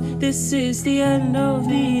yourself. This is the end of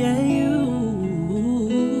the AU.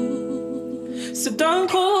 So don't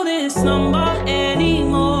call this number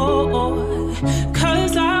anymore,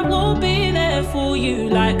 'cause I won't be there for you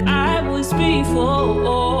like I was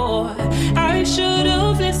before. I should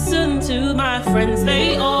have listened to my friends,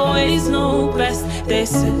 they always know best. They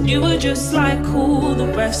said you were just like all the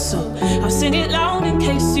rest, so I'll sing it loud in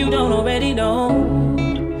case you don't already know.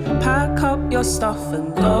 Pack up your stuff and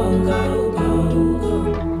go, go, go, go,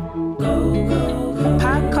 go, go, go.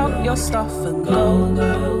 Pack up your stuff and go,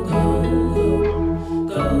 go, go,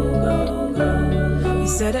 go, go, go. You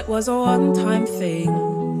said it was a one-time thing.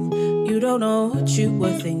 You don't know what you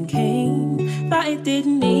were thinking, that it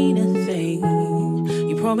didn't mean a thing.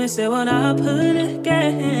 You promised it won't happen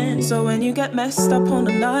again. So when you get messed up on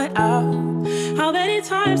a night out, how many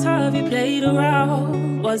times have you played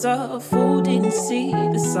around? Was a fool, didn't see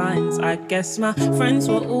the signs. I guess my friends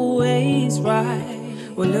were always right.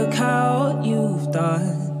 Well, look how you've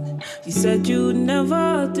done. You said you'd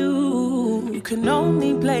never do. You can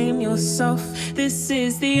only blame yourself. This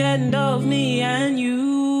is the end of me and you.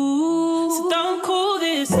 So don't call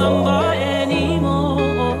this number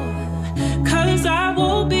anymore, 'cause I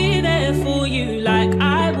won't be there for you like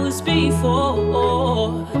I was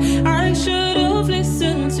before. I should have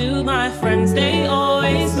listened to my friends, they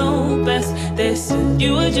always know best. They said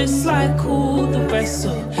you were just like all the rest,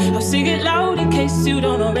 so I'll sing it loud in case you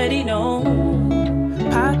don't already know.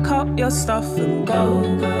 Pack up your stuff and go,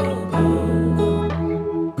 go, go, go,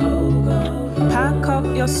 go, go. Pack up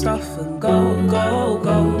your stuff and go, go,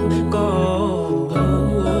 go, go, go,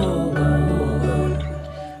 go.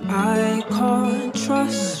 I can't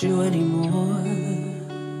trust you anymore.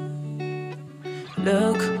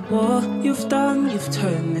 Look what you've done, you've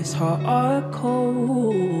turned this heart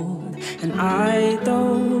cold. And I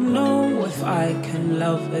don't know if I can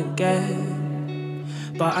love again,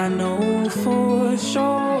 but I know for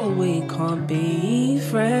sure we can't be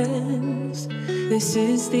friends. This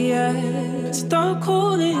is the end. So don't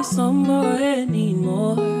call this number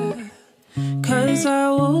anymore, 'cause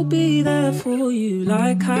I won't be there for you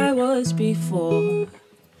like I was before.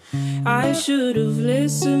 I should have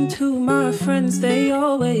listened to my friends, they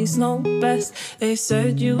always know best. They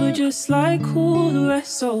said you were just like all the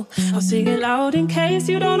rest, so I'll sing it loud in case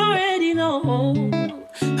you don't already know.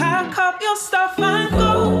 Pack up your stuff and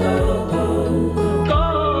go, go, go, go,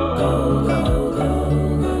 go, go,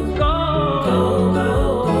 go, go,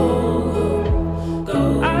 go.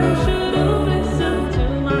 I should have listened to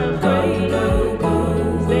my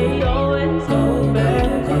friends, they always know best.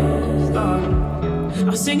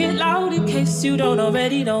 I'll sing it loud in case you don't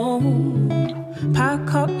already know.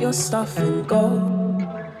 Pack up your stuff and go.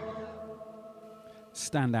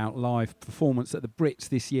 Standout live performance at the Brits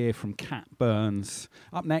this year from Cat Burns.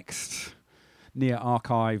 Up next, Nia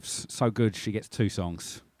Archives. So good she gets 2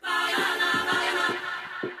 songs.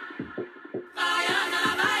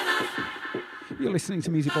 You're listening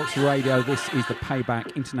to Music Box Radio. This is the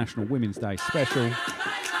Payback International Women's Day special.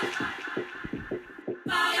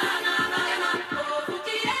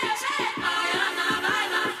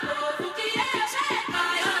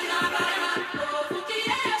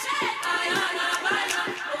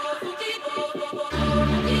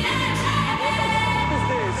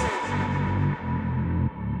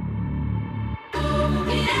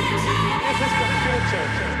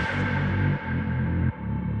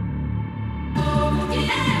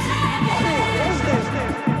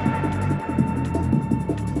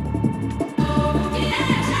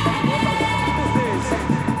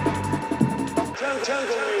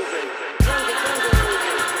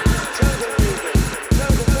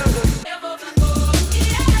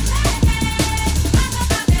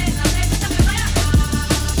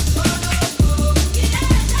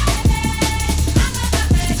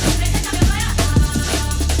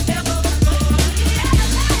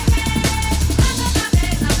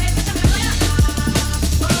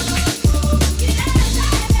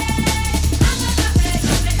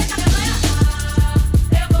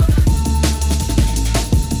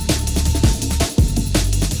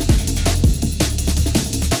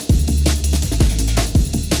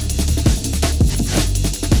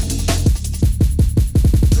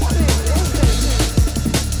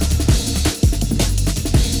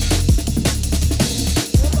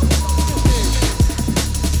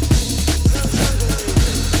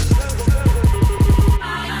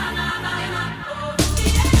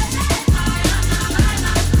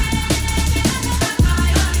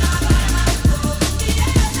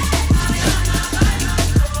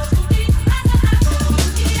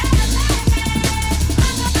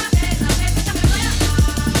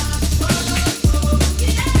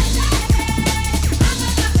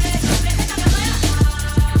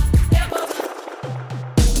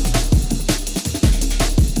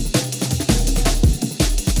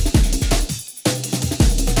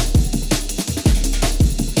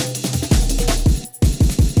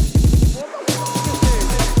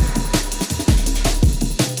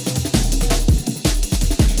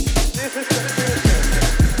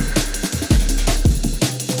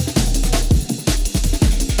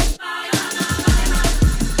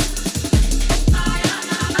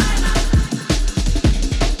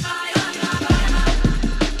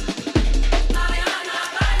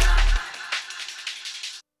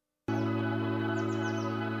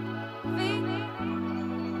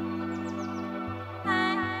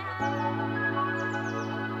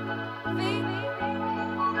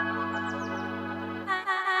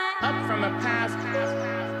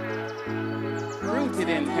 rooted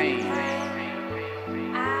in pain.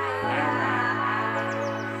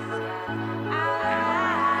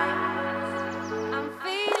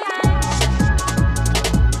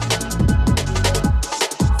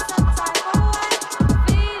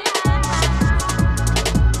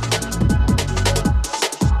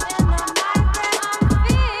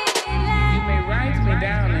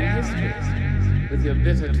 Your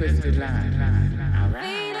bitter, twisted line. All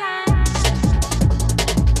right.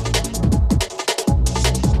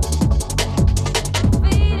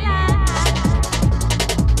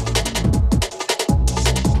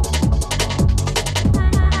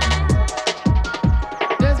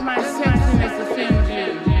 Does my sexiness offend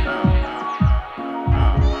you?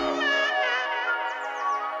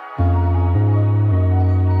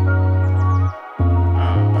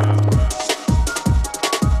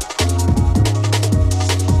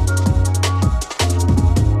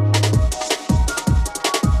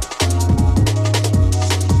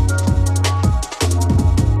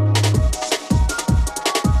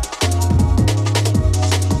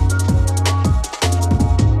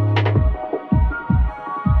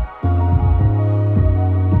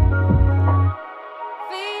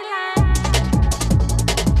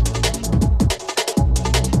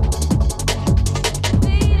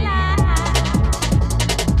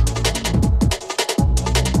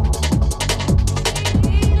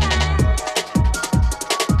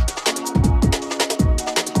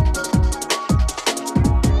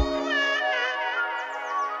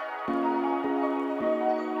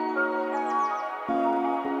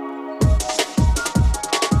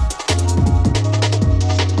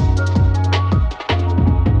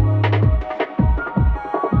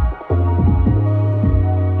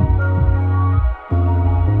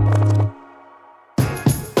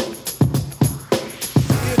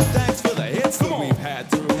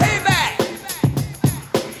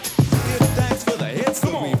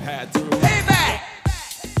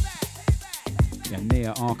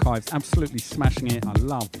 Absolutely smashing it. I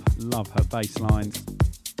love her bass lines.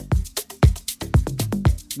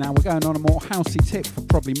 Now we're going on a more housey tip for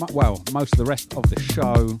probably most of the rest of the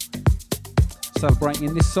show. Celebrating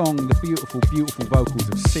in this song the beautiful vocals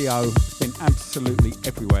of CO. It's been absolutely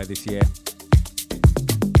everywhere this year.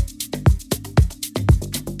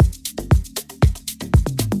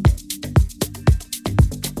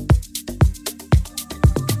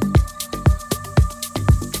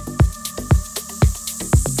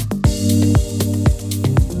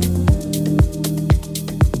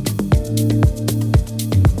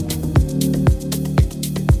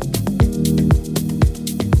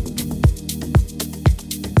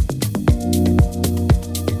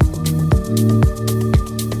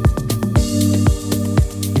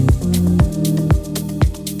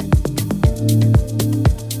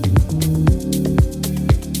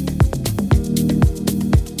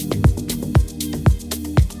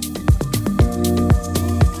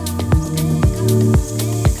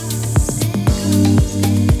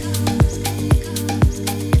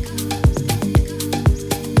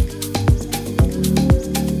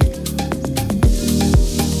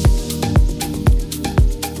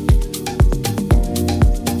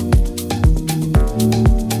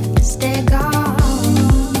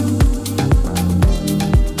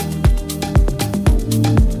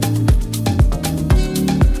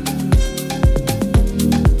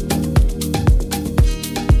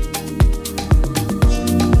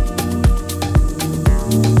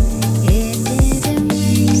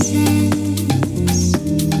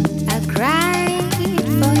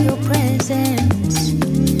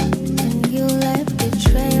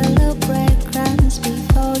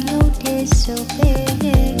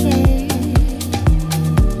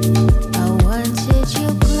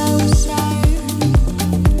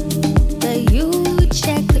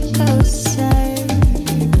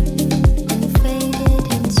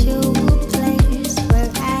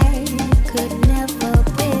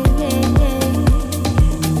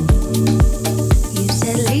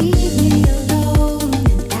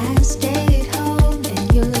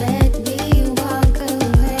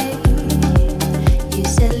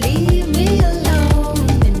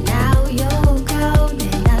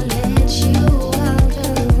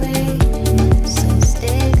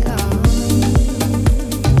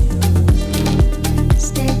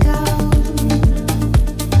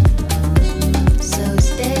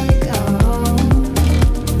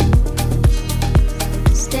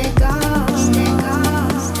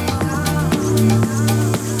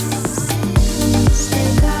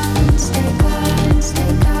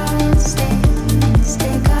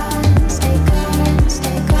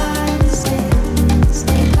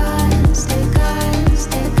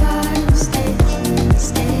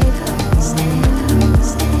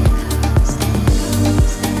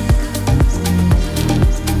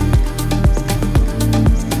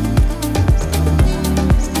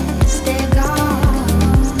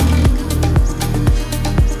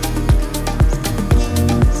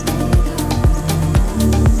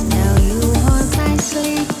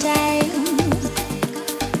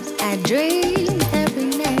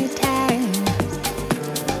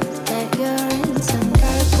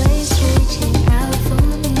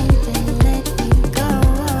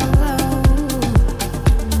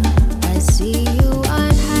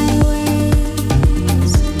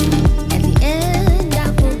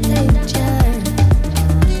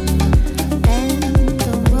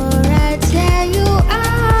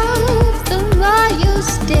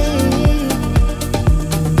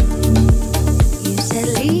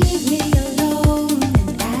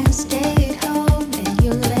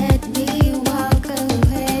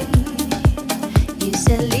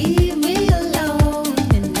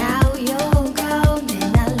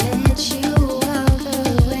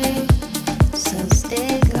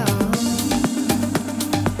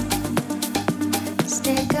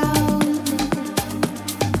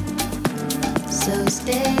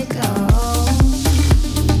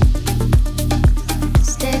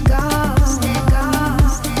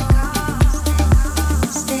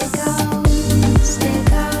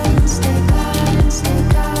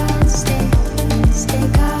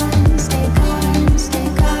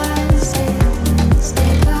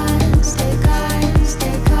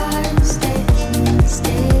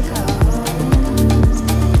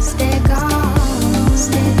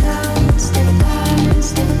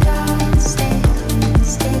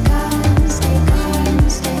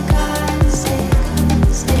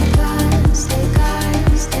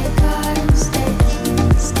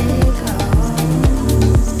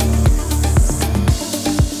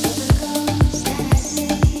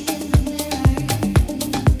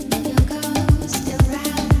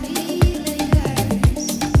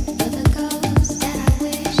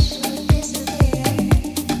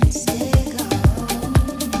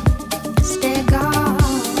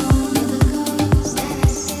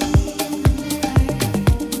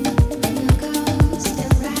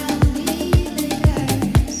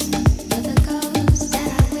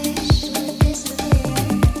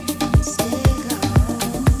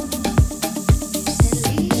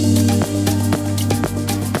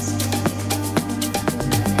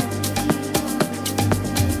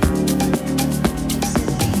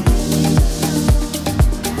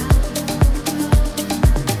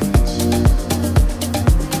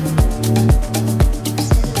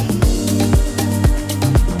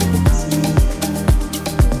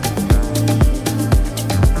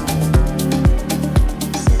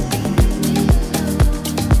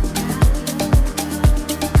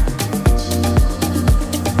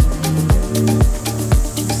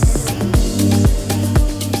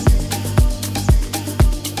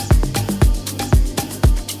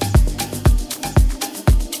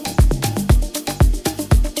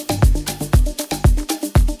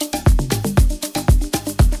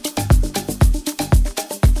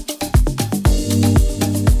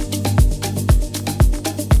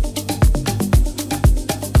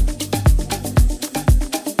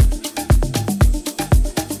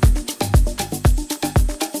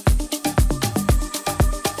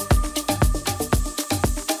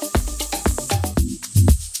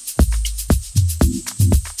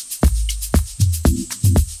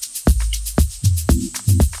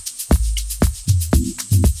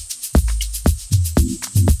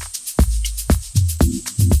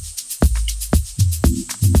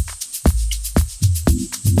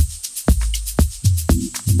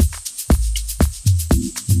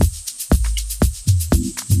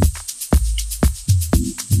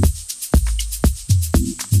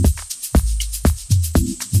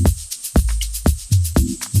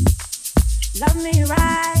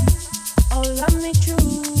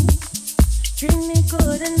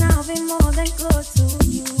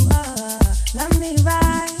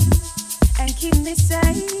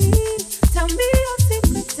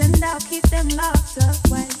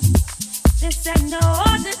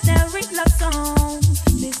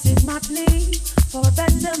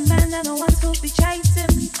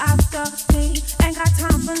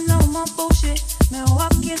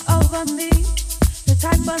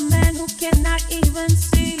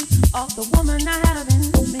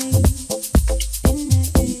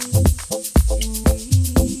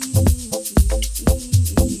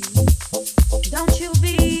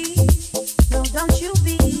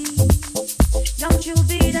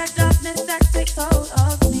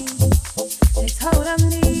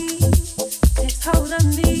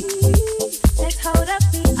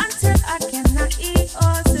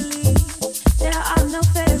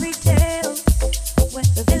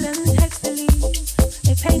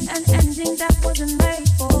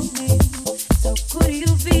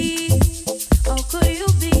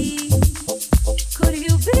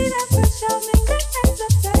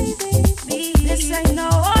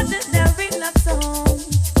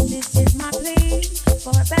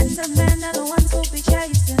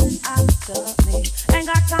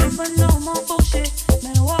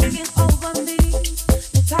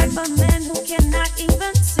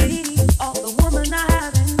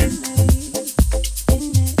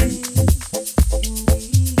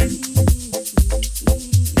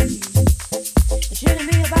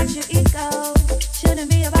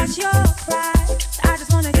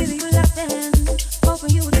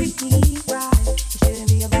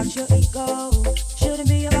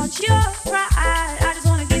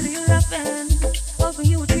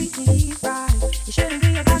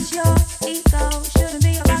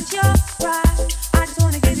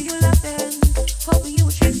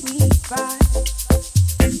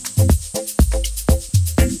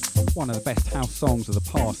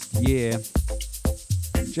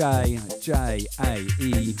 J,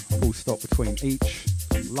 J-A-E, full stop between each.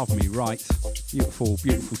 Love Me Right. Beautiful,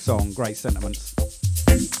 beautiful song, great sentiments.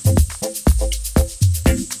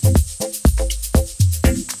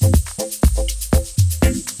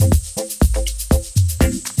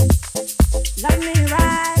 Love me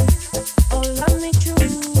right, oh love me true.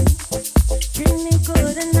 Treat me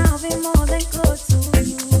good and I'll be more than good to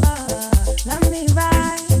you. Love me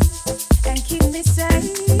right and keep me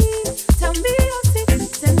safe. Tell me your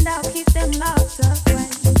secrets and I'll keep them locked away.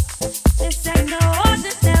 This ain't no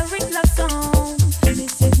ordinary love song.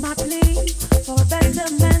 This is my plea for a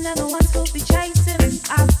better man than the ones who'll be chasing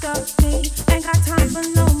after me. Ain't got time for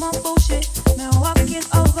no more bullshit. Man walking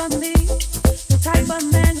over me. The type of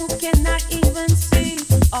man who cannot even see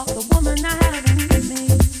all the woman I have in me.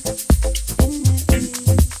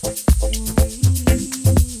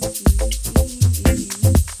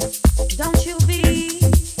 Don't you be,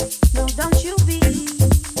 no, don't you be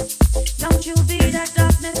that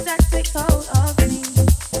darkness that takes hold of me,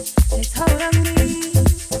 takes hold of me,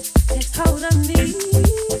 takes hold of me,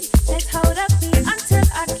 takes hold of me until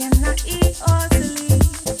I cannot eat or sleep.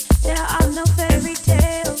 There are no fairy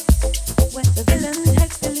tales where the villain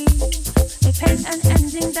takes the lead. They paint an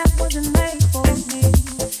ending that wasn't made for me.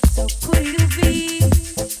 So could you be,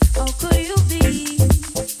 oh could you be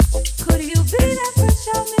that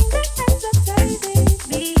pressure me that ends up saving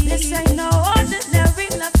me? This ain't no ordinary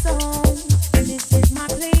love song. This is my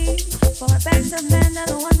plea for a better man than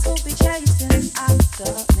the ones who'll be chasing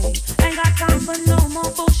after me. Ain't got time for no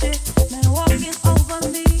more bullshit. Man walking over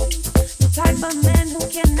me. The type of man who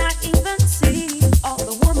cannot even see all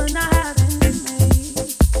the woman I have in me.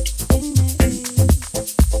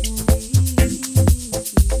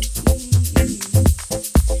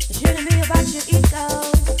 It shouldn't be about your ego.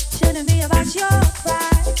 Shouldn't be about your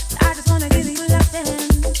pride. I just wanna give you loving,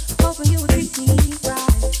 hoping you would treat me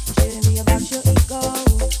right. Shouldn't be about your ego.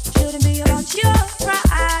 Shouldn't be about your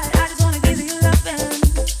pride. I just wanna give you loving,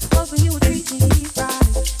 hoping you would treat me right.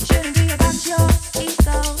 Shouldn't be about your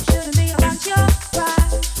ego. Shouldn't be about your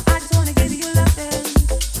pride. I just wanna give you loving,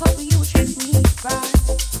 hoping you would treat me right.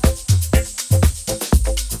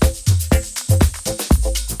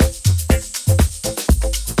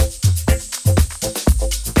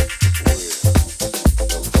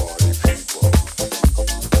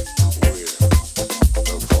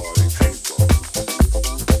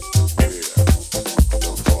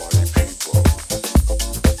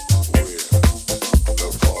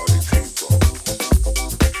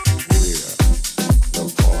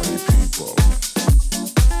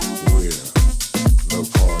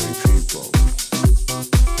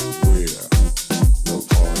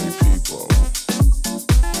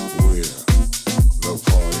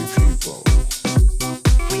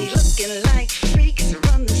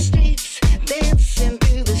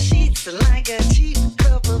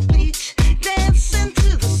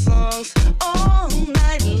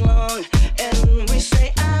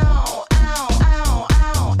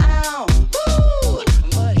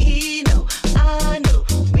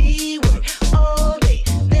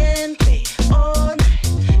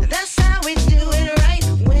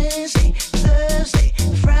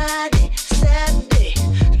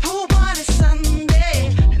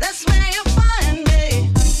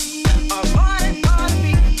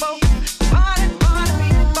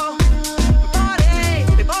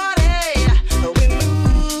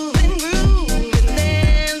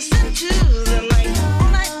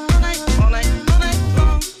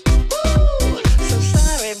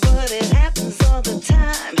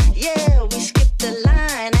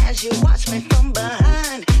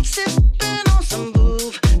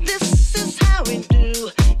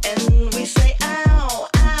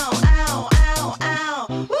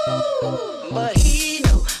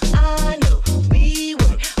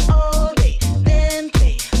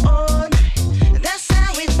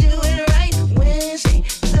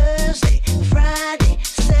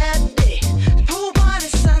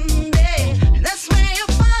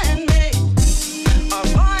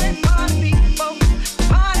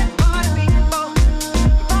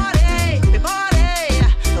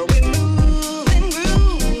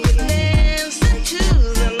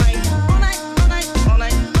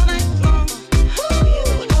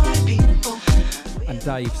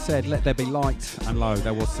 Dave said, let there be light, and lo,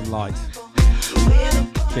 there was some light.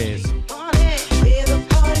 Cheers.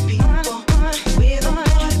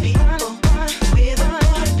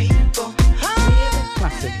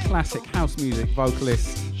 Classic house music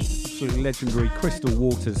vocalist, absolutely legendary Crystal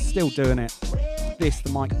Waters, still doing it. This, the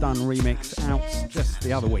Mike Dunn remix, out just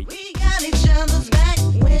the other week. We got each other's back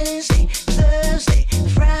Wednesday, Thursday,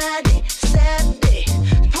 Friday, Saturday,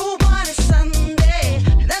 pool party Sunday.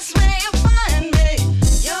 That's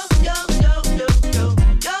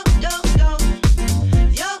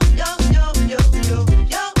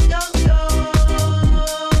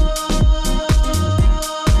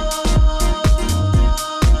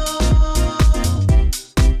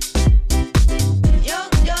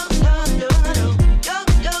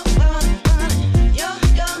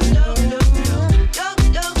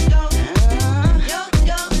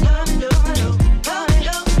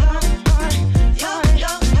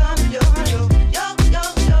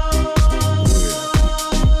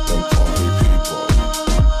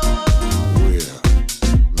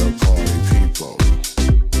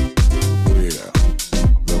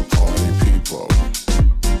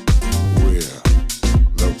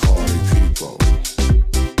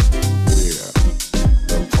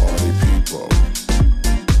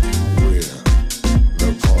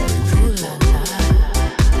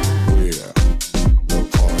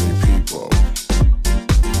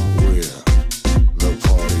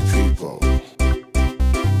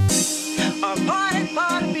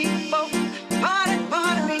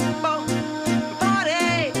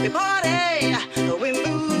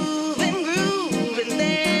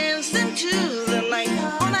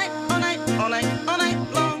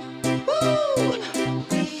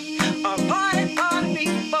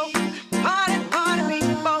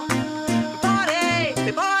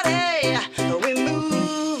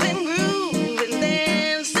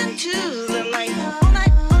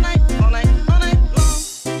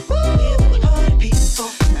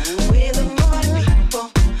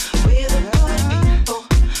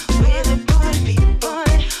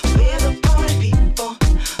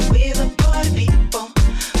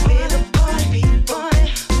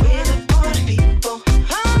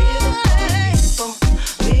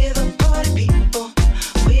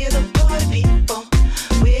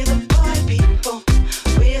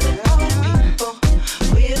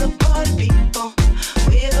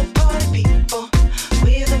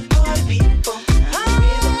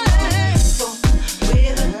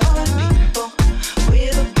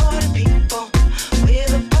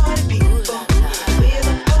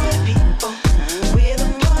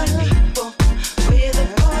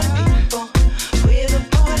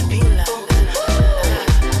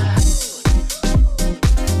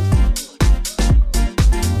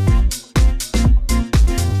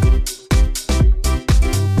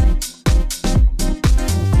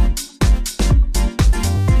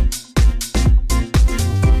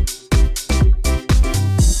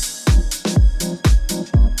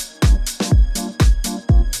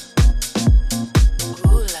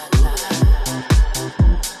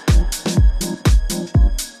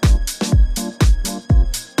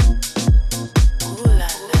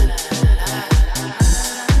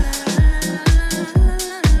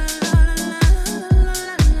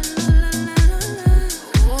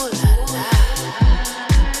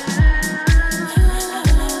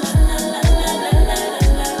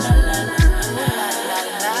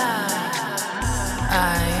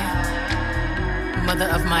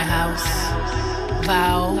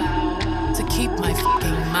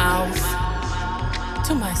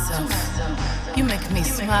to myself, you make me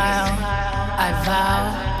smile. I vow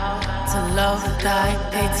to love thy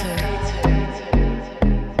hater.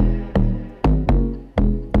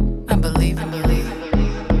 I believe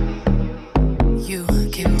you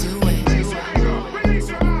can do it. Release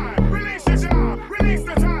your mind, release your job, release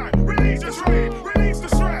the time, release the strain, release the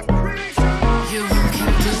stress, release your mind. You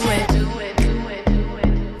can do it.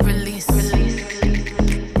 Release,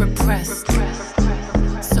 repressed,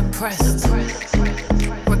 suppressed,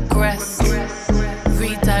 regress,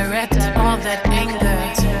 redirect all that anger.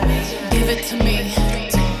 Give it to me.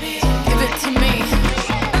 Give it to me.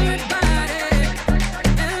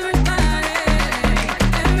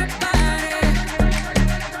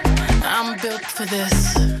 I'm built for this.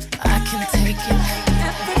 I can take it.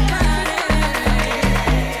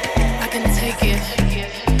 I can take it.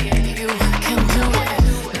 You can do it.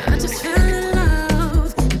 I just fell in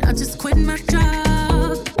love. I just quit my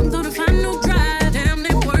job. I'm gonna find no drive. Damn,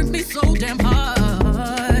 they work me so damn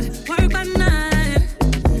hard. Work by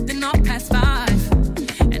 9, then off past 5.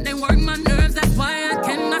 And they work my nerves. That's why I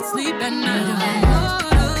cannot sleep at night.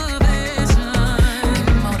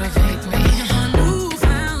 Motivate me. New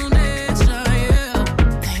foundation, yeah.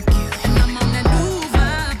 Thank you. And I'm on that new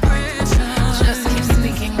vibration. Just keep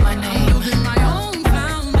speaking my name. Building my own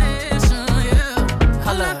foundation, yeah.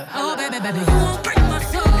 Holla. Oh, baby, you won't break my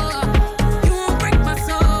soul. You won't break my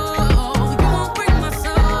soul. You won't break my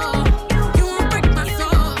soul. You won't break my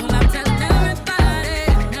soul. I'm telling everybody,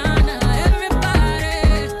 everybody.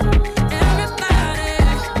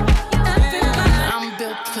 I'm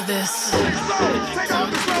built for this. Take off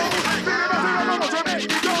the slow, spin it back to the normal to make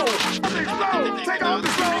me go. Take off the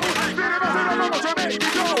slow, spin it back to the normal to make me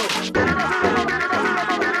go. Spin it back to the normal,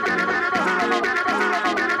 spin it back to the normal,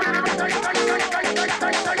 spin it back to the normal,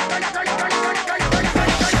 spin it back to the normal, spin it back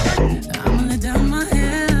to the normal. I'm gonna down my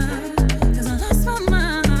head, 'cause I lost my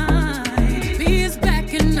mind. B is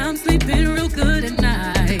back and I'm sleeping real good at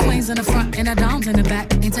night. Queens in the front and the doms in the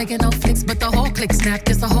back. Ain't taking no flicks, but the whole click snap.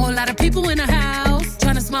 There's a whole lot of people in the house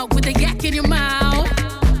trying to smoke with a yak in your mouth.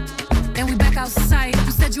 And we back outside.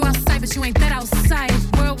 You said you outside, but you ain't that outside.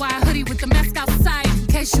 Worldwide hoodie with the mask outside. In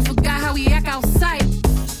case you forgot how we act outside.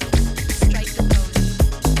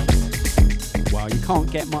 Wow, you can't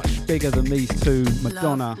get much bigger than these two,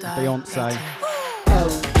 Madonna and Beyonce.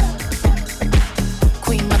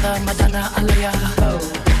 Queen Mother, Madonna, Aliyah.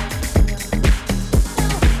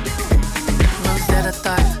 Rosetta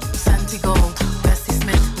Tharpe, Santi Gold, Bessie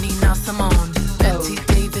Smith, Nina Simone, Betty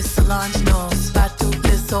Davis, Solange Knowles, Batu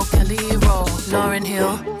Lizzo, Kelly Rowe, Lauryn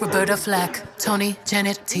Hill, Roberta Flack, Tony,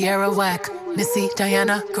 Janet, Tierra Whack, Missy,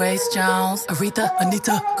 Diana, Grace Jones, Aretha,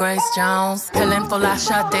 Anita, Grace Jones, Helen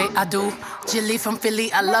Folasha, Day Adu, Jilly from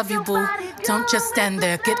Philly, I love you, boo. Don't just stand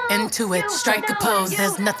there, get into it. Strike a pose,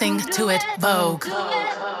 there's nothing to it. Vogue.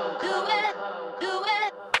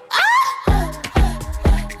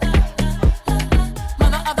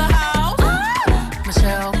 Mother of the house.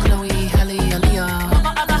 Michelle, Chloe, Halle, Aaliyah,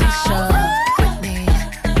 Alicia, Whitney,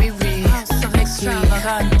 Riri, House of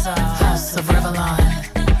Extravaganza, House of Revlon,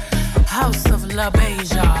 House of La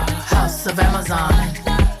Beja, House of Amazon,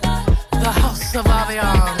 the House of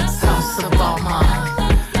Aviance, House of Balmain,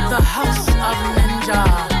 the House of Ninja,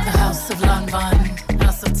 the House of Lanvin,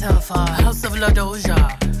 House of Telfar, House of La Doja,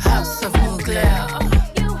 House of Mugler,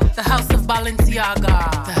 the House of Balenciaga,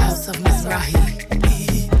 the House of Mizrahi.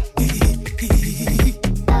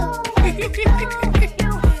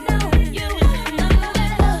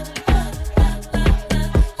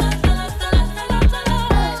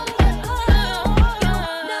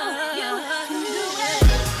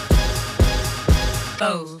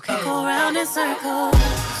 Go round in circles.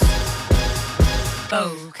 Go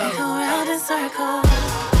round in circles.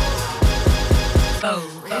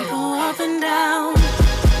 Go up and down.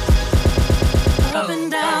 Up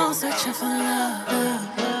and down, searching for love.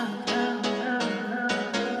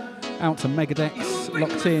 Out to Megadex,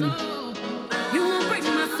 locked in.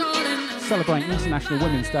 Celebrating International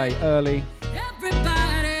Women's Day early.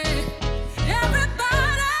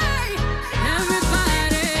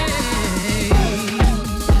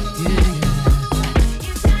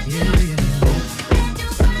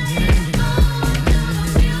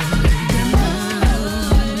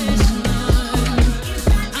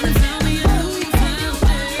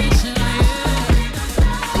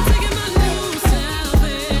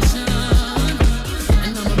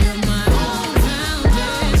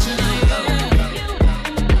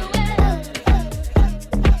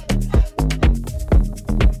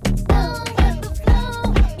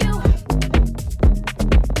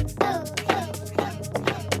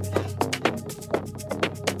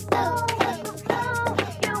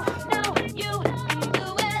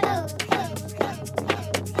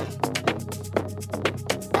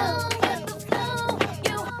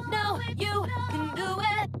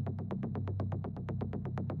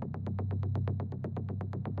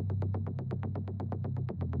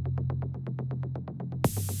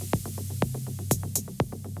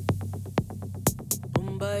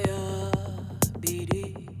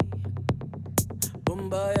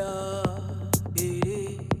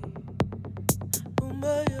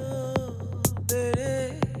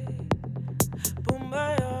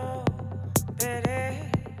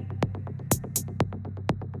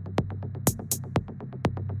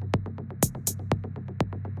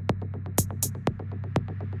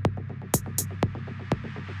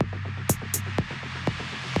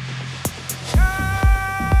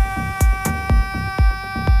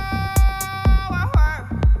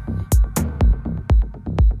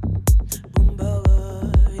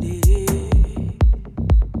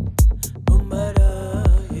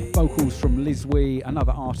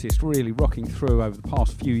 Another artist really rocking through over the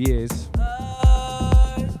past few years.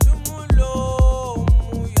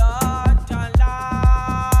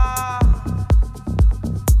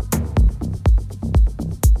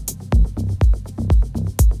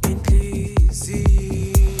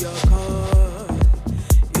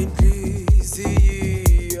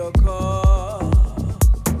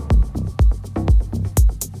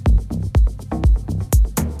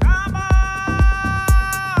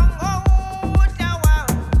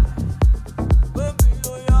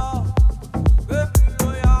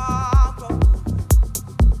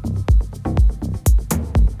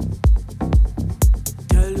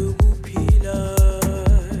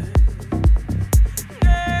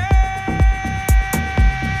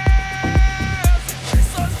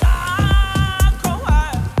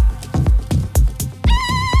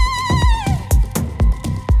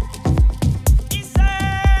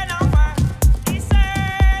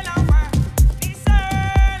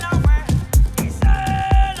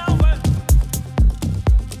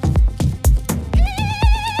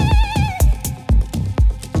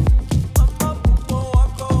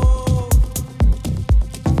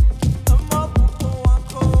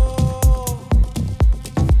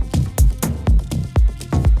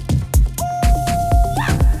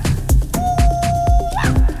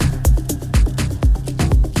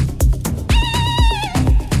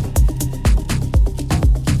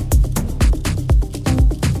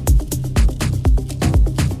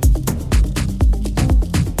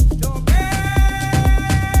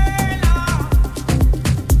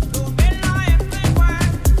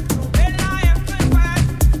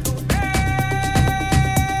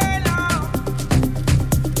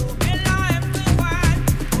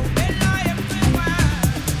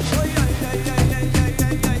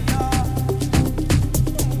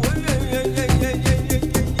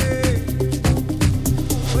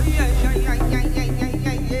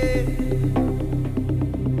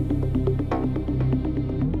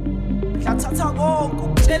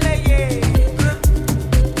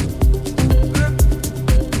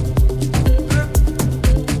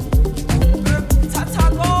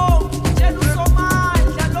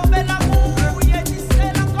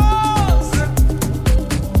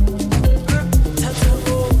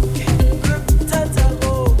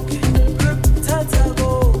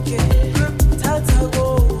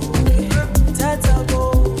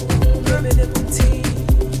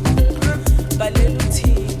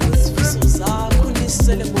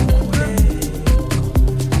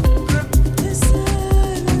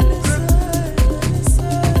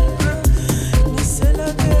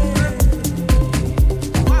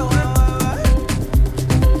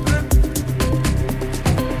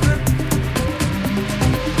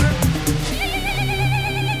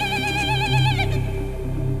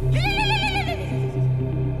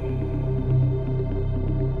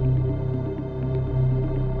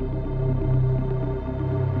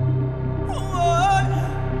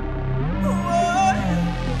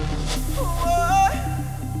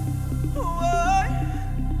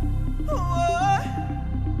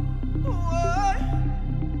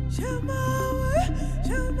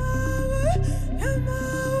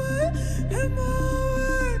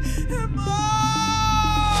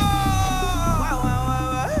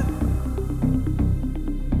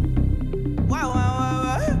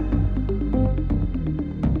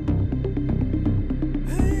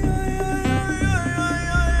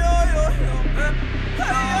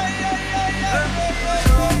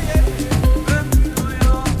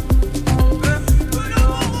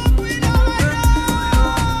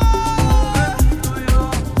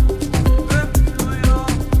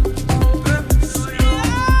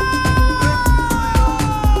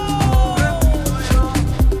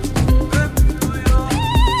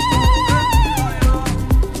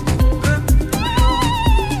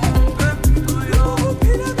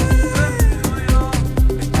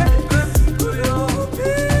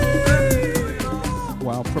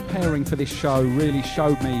 For this show really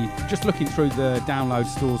showed me, just looking through the download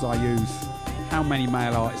stores I use, how many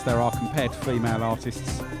male artists there are compared to female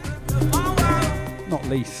artists. Not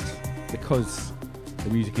least because the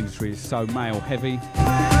music industry is so male heavy.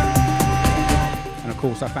 And of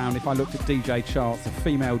course I found if I looked at DJ charts of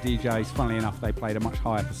female DJs, funnily enough they played a much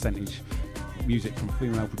higher percentage of music from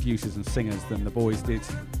female producers and singers than the boys did.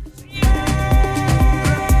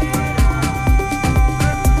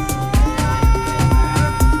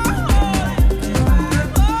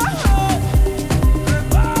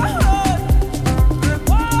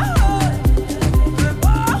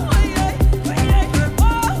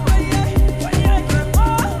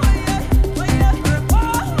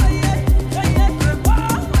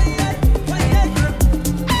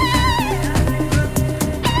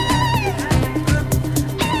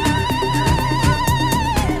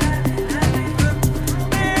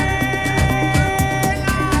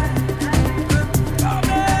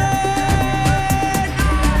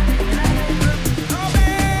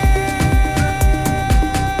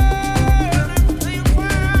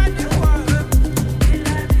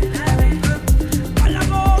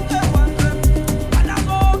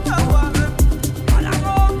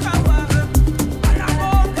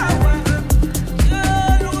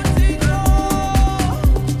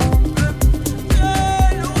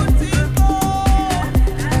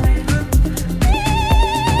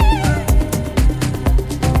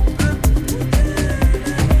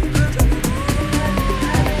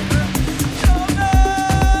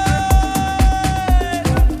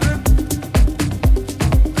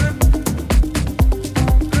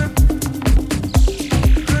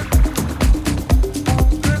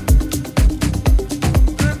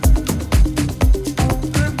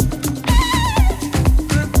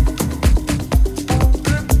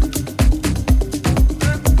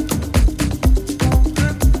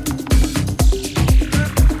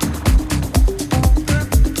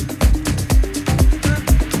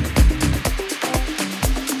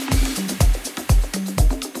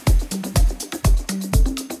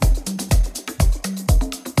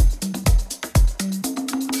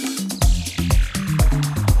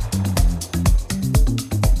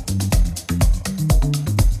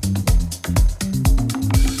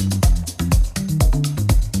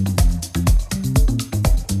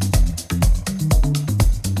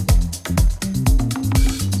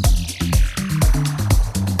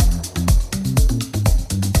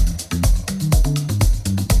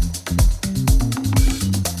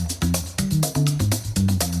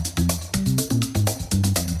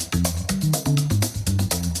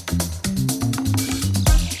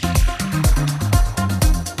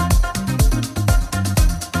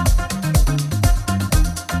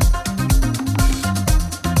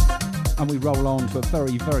 Roll on to a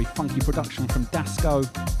very, very funky production from Dasco.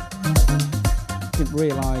 Didn't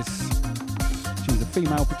realise she was a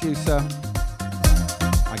female producer.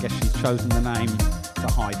 I guess she's chosen the name to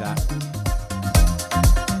hide that.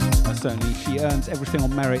 But certainly she earns everything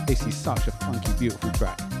on merit. This is such a funky, beautiful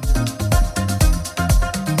track.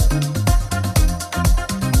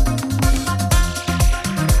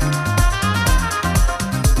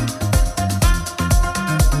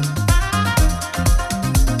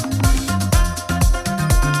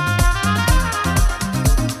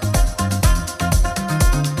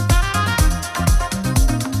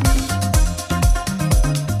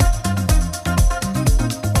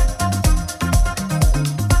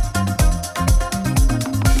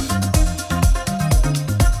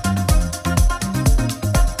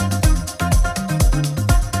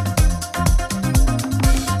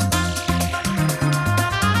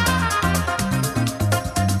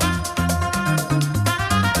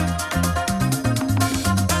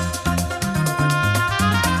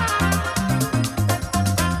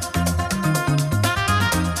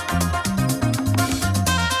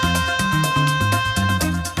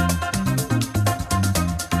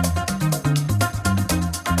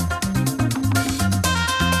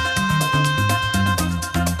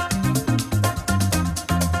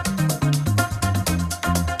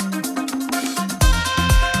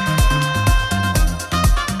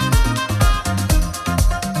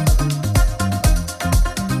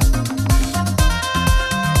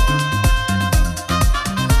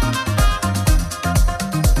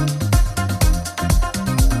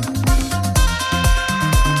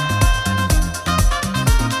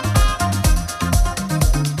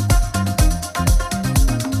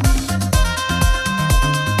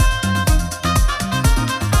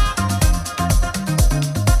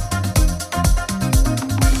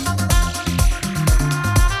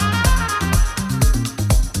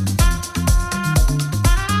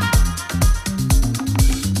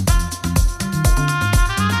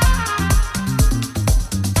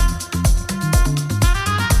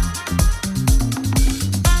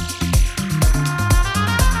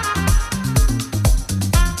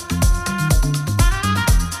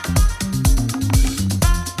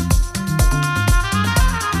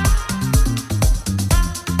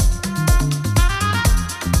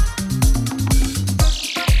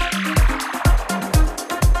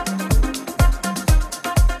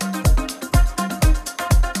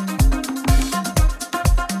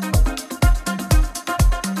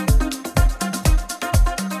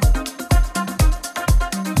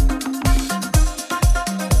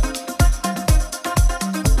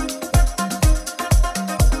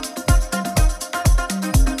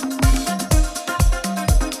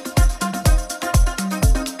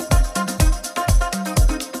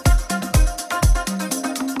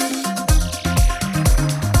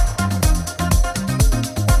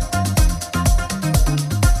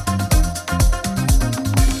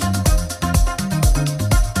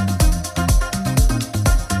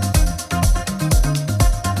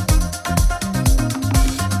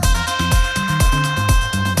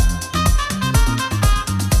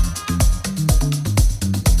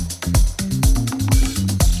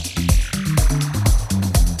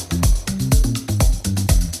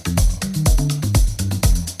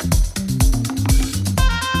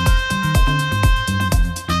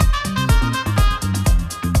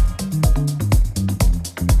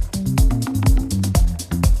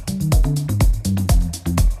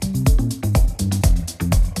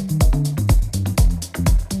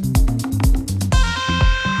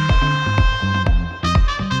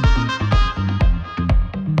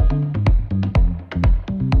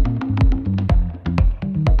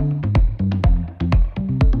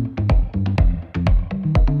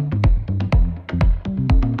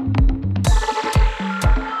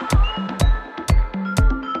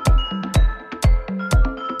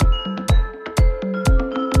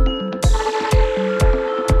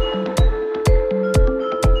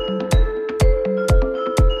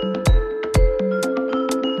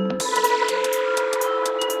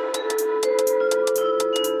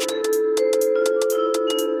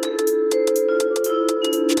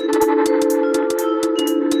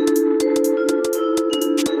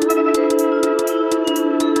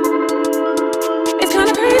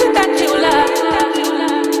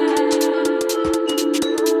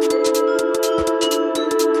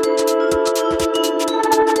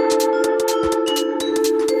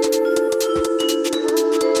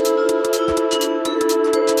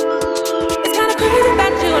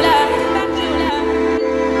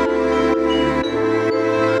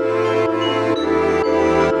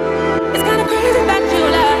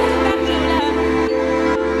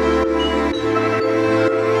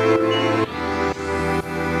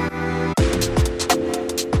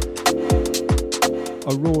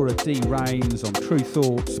 Brains, on True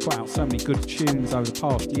Thoughts, put out so many good tunes over the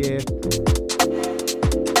past year.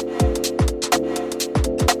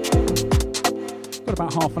 Got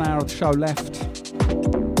about half an hour of the show left.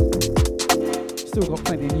 Still got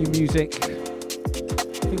plenty of new music. I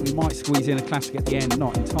think we might squeeze in a classic at the end,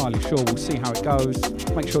 not entirely sure, we'll see how it goes.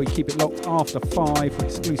 Make sure you keep it locked after 5 for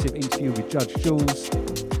exclusive interview with Judge Jules.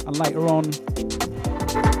 And later on,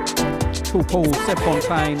 Cool Paul, Seb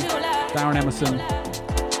Fontaine, Darren Emerson.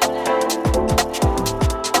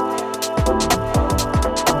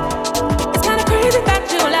 It's kinda crazy that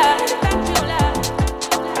you love.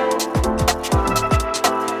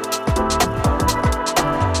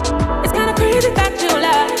 It's kinda crazy that you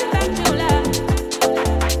love.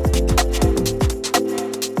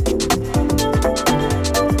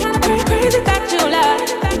 Kinda crazy that you love.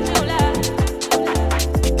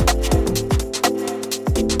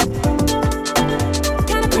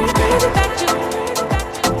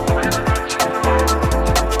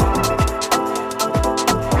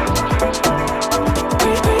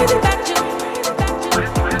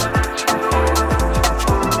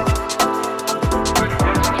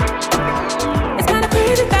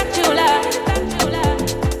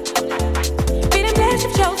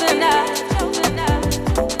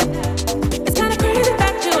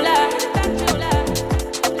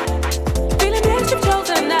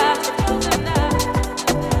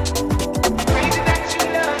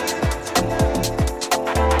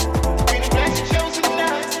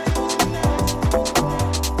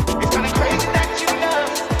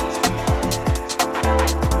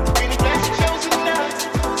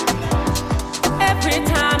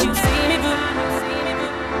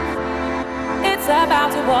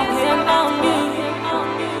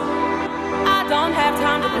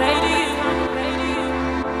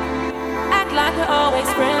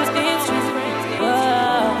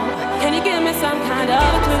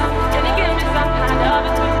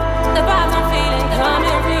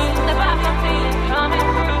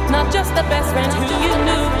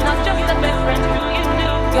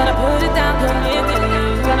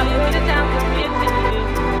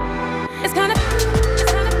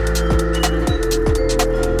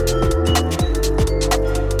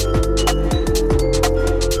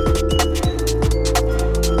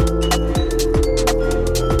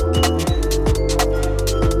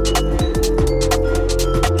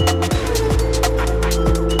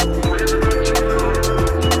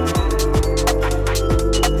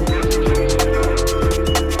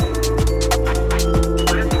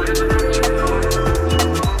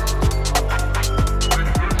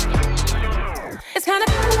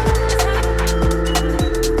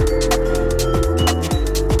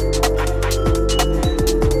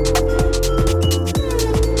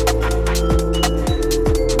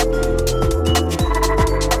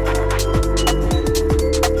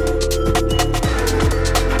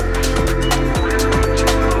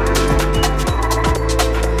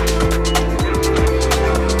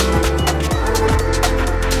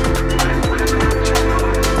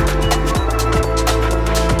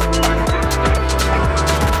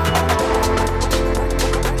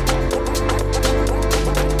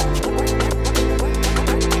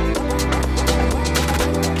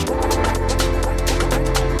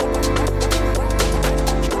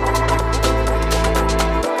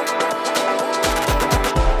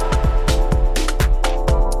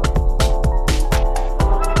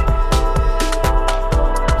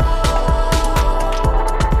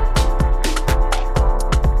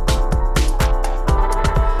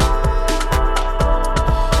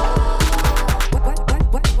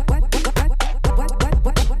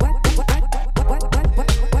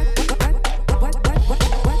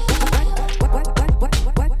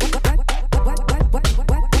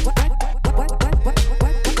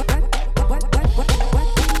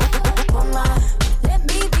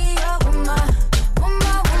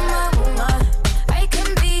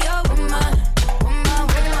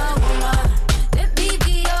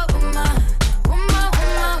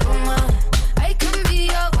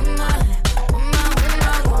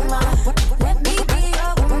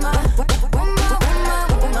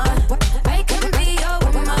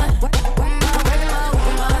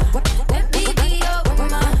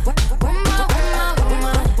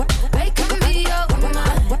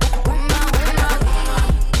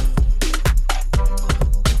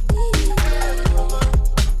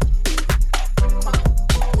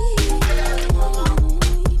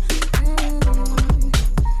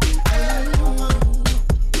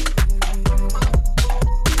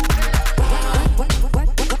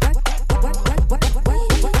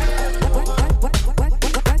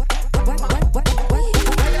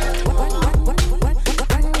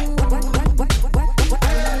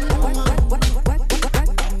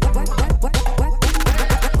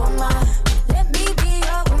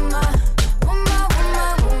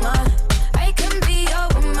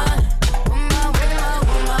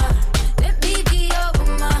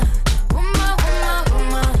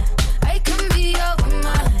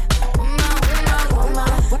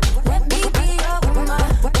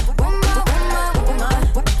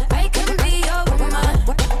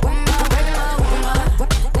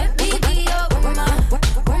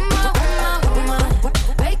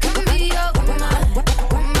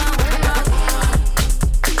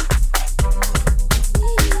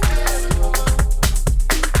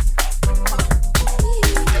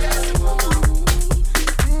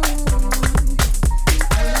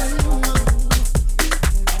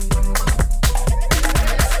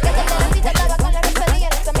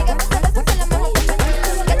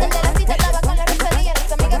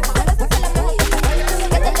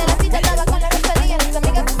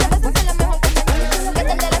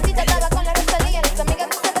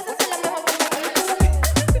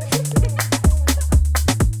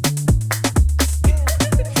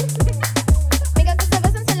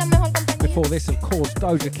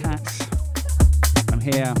 Doja Cat. And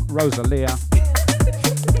here, Rosalia.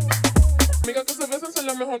 Amiga, que se besan son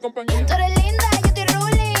la mejor compañía. Tú eres linda, yo estoy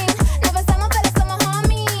ruling. Nos besamos, pero somos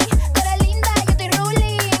homies. Tú eres linda, yo estoy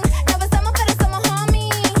ruling. Nos besamos, pero somos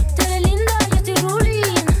homies. Tú eres linda, yo estoy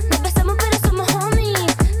ruling. Nos besamos, pero somos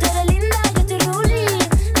homies. Tú eres linda, yo estoy ruling.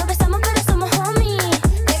 Nos besamos, pero somos homies.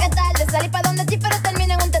 Llegué tarde, salí pa' donde ti, pero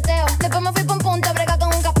terminé en un teteo. Después me fui pa' un punto a bregar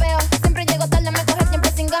con un capeo. Siempre llego tarde, me coge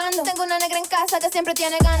siempre cingando. Tengo una negra en casa que siempre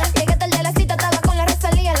tiene ganas. Llegué tarde a la cita, estaba con la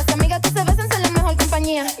Rosalía. Las amigas que se besan son la mejor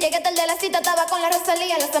compañía. Llegué tarde a la cita, estaba con la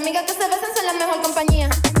Rosalía. Las amigas que se besan son la mejor compañía.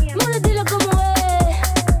 Mole, dile cómo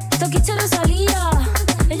es. Toquiche Rosalía.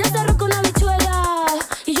 Ella se arroja con una bichuela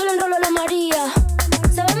y yo le enrolo a la María.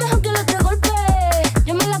 Se ve mejor que los 3 golpes.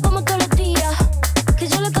 Yo me la como todos los días. Que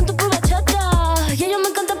yo le canto por bachata y ella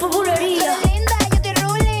me canta por bulería. Tú eres linda, yo estoy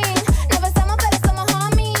ruling. Nos besamos, pero somos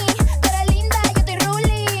homies. Tú eres linda, yo estoy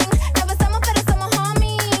ruling. Nos besamos, pero somos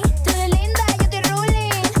homies. Tú eres linda, yo estoy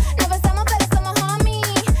ruling. Nos besamos, pero somos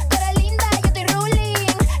homies. Tú eres linda, yo estoy ruling.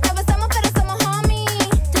 Nos besamos, pero somos homies.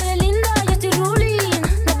 Tú eres linda, yo estoy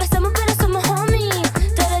ruling. Nos besamos, pero somos homies.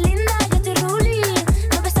 Tú eres linda, yo estoy ruling.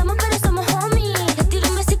 Nos besamos, pero somos homies. Le tiro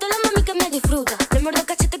un besito a la mami que me disfruta. Le muerdo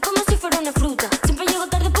cachete como si fuera una fruta. Siempre llego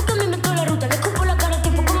tarde porque me meto la ruta. Le escupo la cara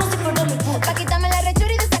tipo como si fuera mi puta. Pa' quitarme la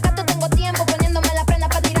rechura y de sacato tengo tiempo. Poniéndome la prenda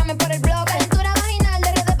pa' tirarme por el blog. Calentura vaginal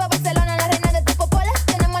de RD pa' Barcelona. La reina de tu popola,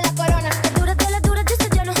 tenemos la corona. La dura, eso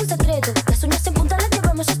ya no es un secreto. Las uñas en punta las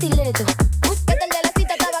llevamos a estileto. ¿Qué tal de la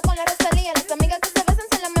cita? Estaba con la Rosalía. Las amigas que se besan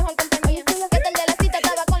son la mejor compañía. ¿Qué tal de la cita?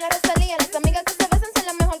 Estaba con la Rosalía. Las amigas que se besan son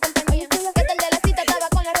la mejor compañía. ¿Qué tal de la cita? Estaba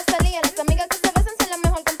con la Rosalía. Las amigas que se besan son la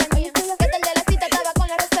mejor compañía. ¿Qué tal de la cita? Estaba con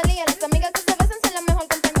la Rosalía. Las amigas que se besan son la mejor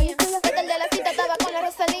compañía. ¿Qué tal de la cita? Estaba con la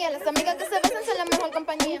Rosalía. Las amigas que se besan son la mejor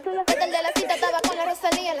compañía. ¿Qué tal de la cita? Estaba con la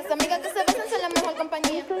Rosalía. Las amigas que se besan son la mejor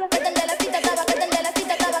compañía. ¿Qué tal de la cita? Estaba, ¿qué tal de la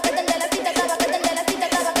cita? Estaba, ¿qué tal de la cita? Estaba, ¿qué tal de la cita?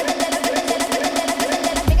 Estaba, ¿qué tal de la cita?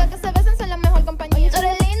 Las amigas que se besan son la mejor compañía. Tú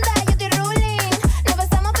eres linda, yo estoy ruling. Nos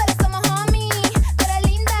besamos, pero somos homies. Tú eres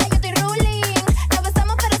linda, yo estoy ruling. Nos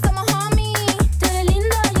besamos, pero somos homies. Tú eres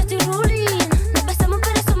linda, yo estoy ruling. Nos besamos,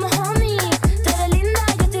 pero somos homies. Tú eres linda,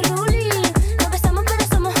 yo estoy ruling. Nos besamos, pero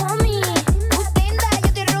somos homies. Linda, yo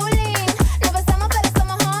estoy ruling. Nos besamos, pero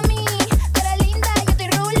somos homies. Tú eres linda, yo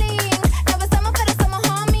estoy ruling. Nos besamos, pero somos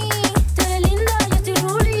homies. Tú eres linda, yo estoy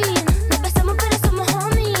ruling. Nos besamos, pero somos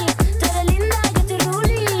homies. Tú eres linda, yo estoy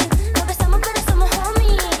ruling. Nos besamos, pero somos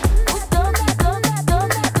homies.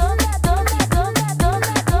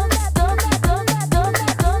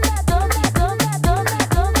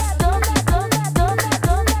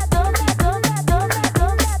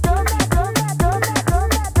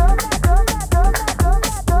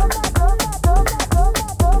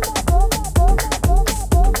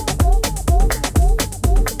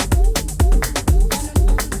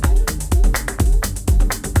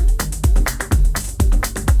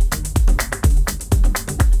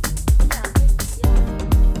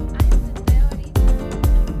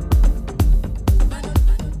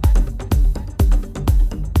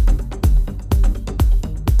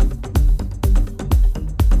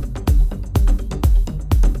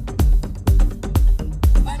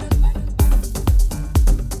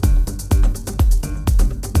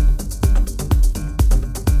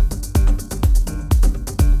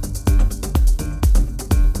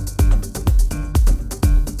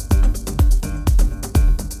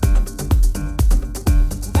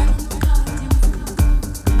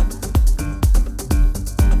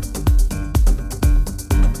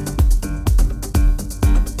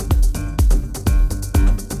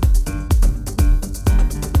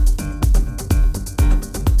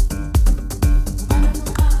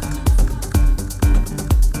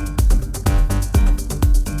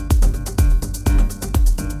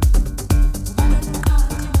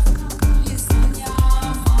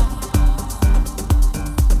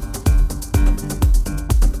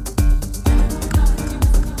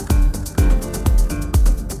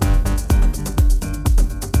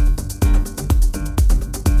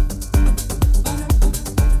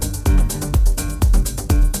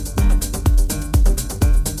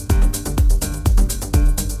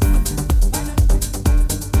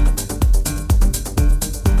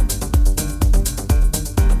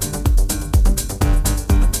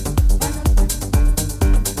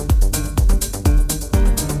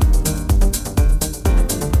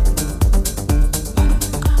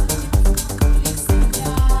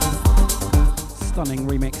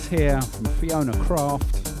 here from Fiona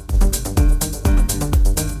Craft.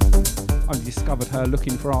 I've discovered her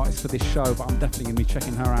looking for artists for this show, but I'm definitely going to be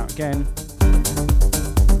checking her out again.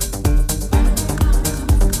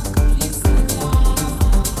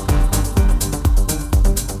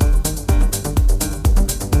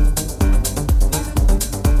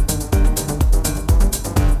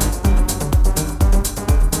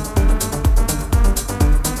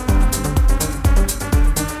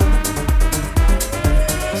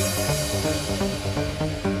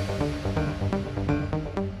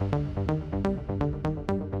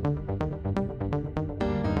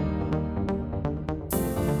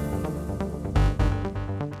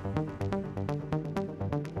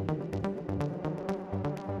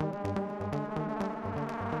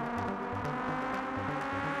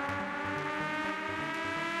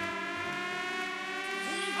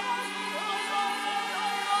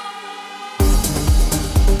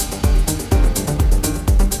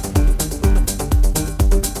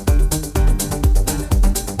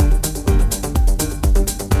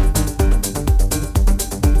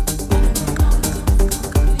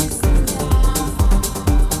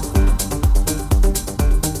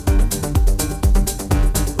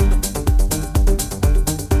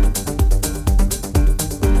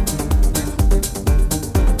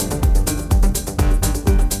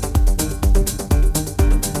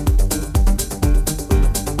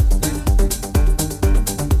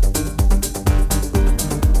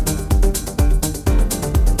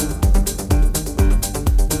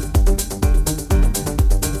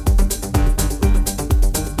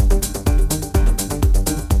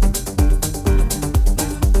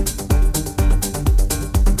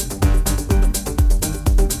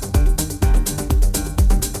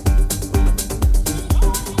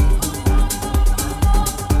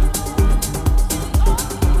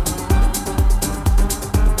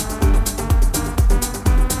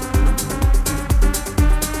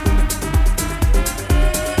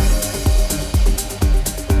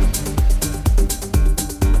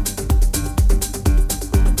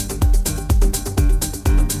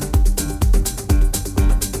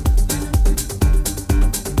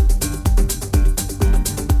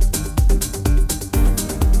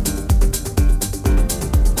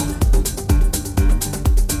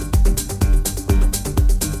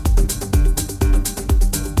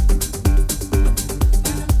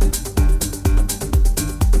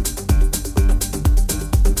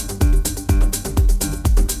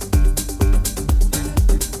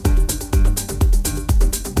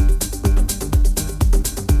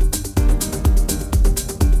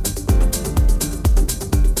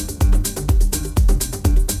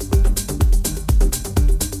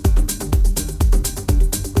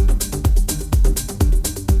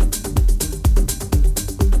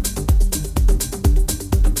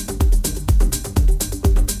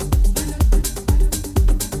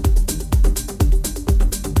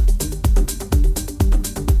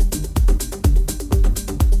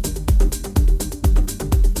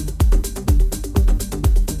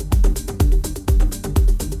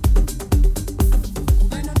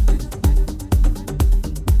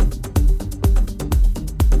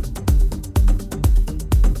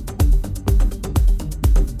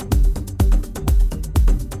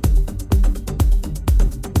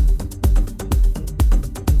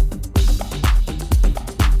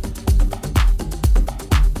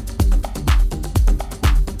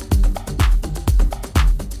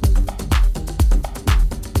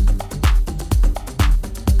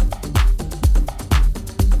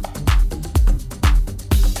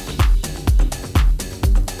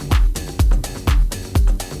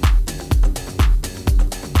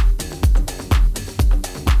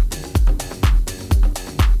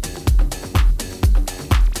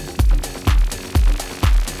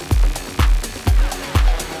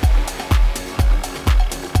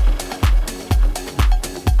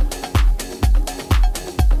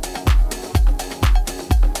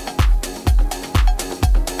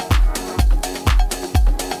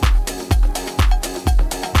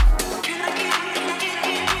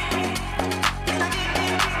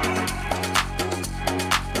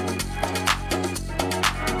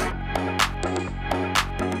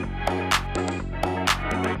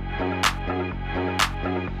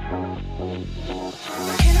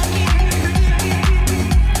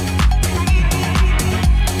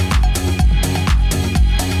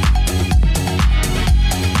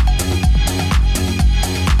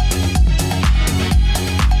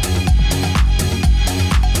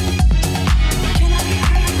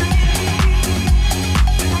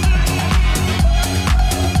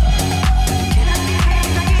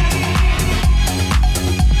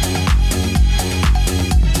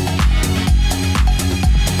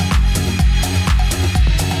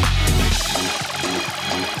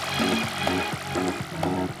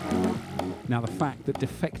 Now, the fact that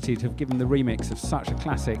Defected have given the remix of such a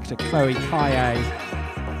classic to Chloe Kaye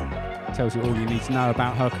tells you all you need to know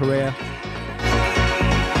about her career.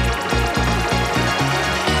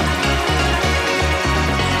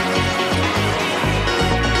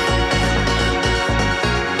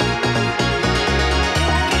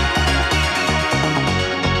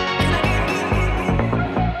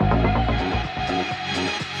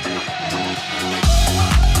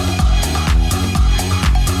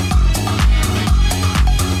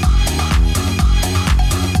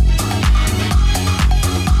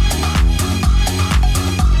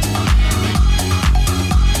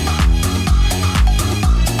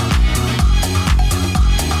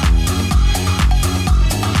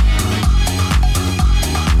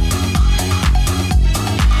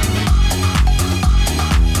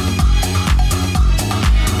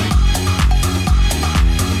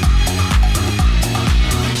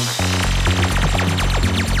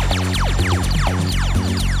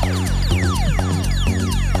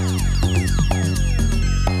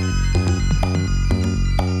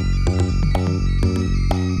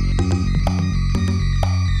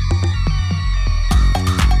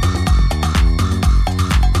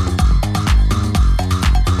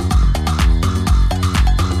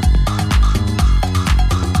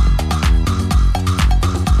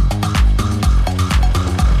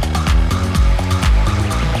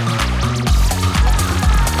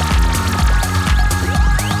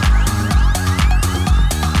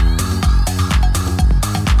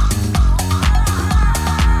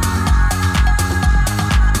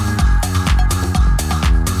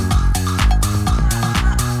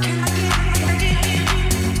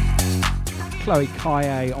 Chloe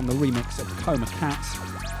Kaye on the remix of Coma Cats.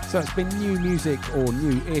 So it's been new music or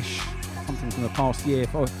new-ish, something from the past year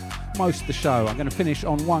for most of the show. I'm going to finish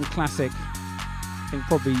on one classic. I think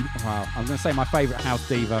probably, well, I'm going to say my favourite house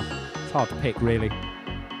diva. It's hard to pick, really.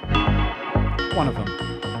 One of them.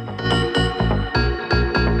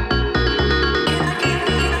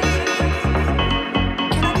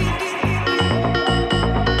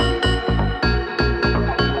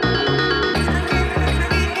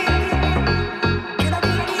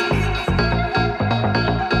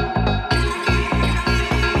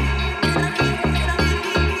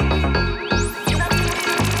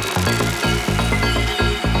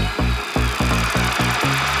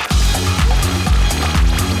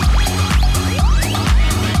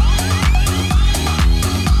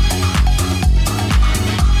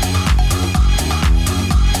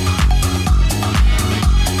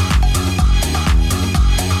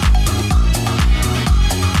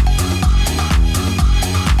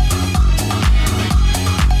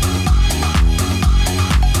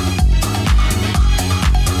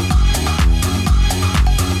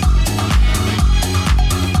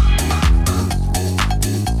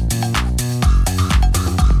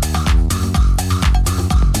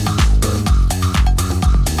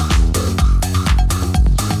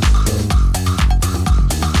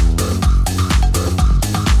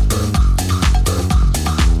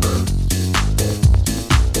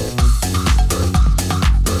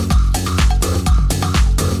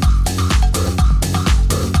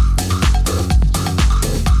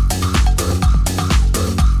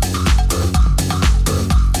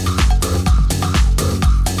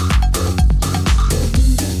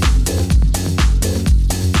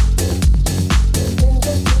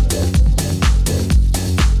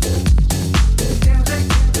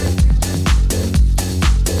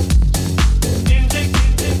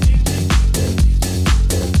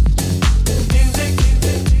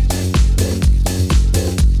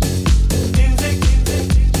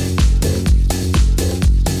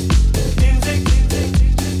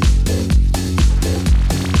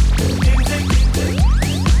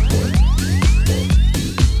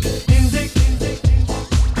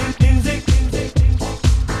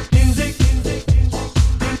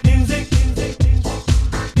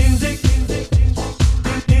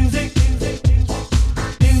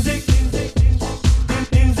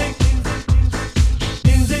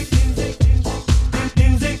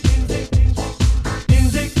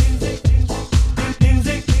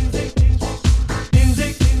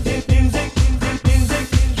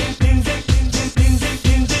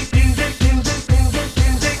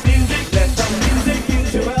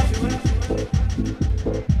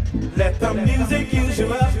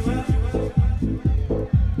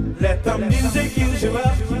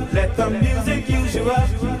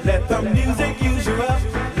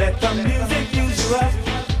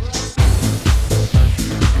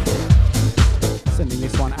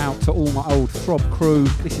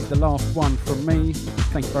 This is the last one from me.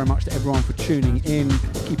 Thank you very much to everyone for tuning in.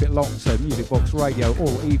 Keep it locked, so Music Box Radio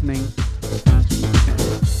all evening.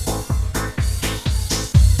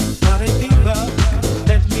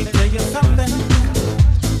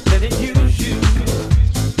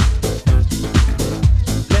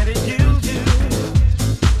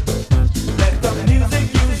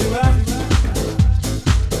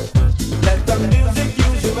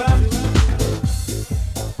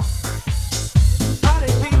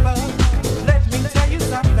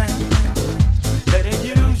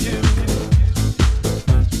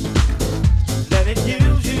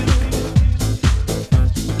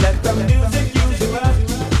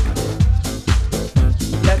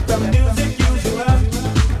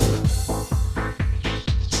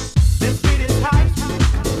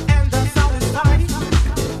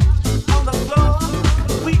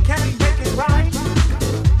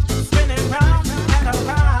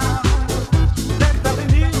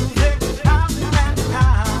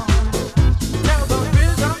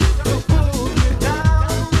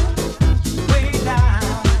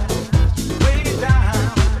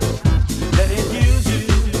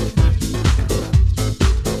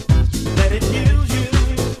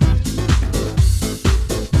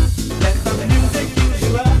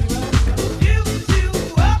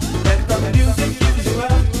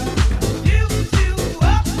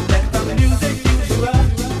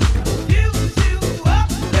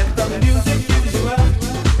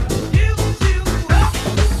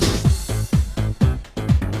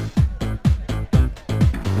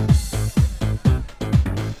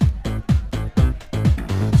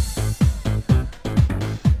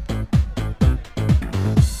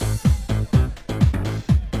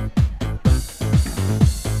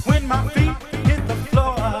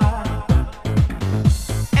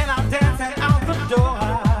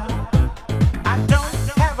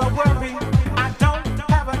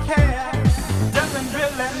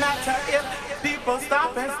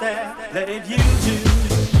 Let it use you.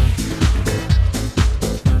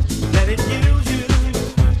 Let it use you.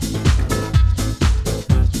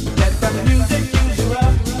 Let the music use you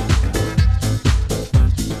up.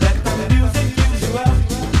 Let the music use you up.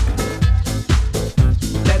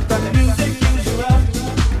 Let the music use you up.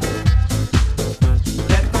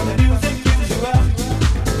 Let the music use you up.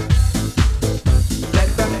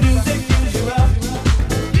 Let the music use you up.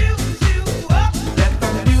 Use you up. Let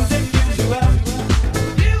the music use you up.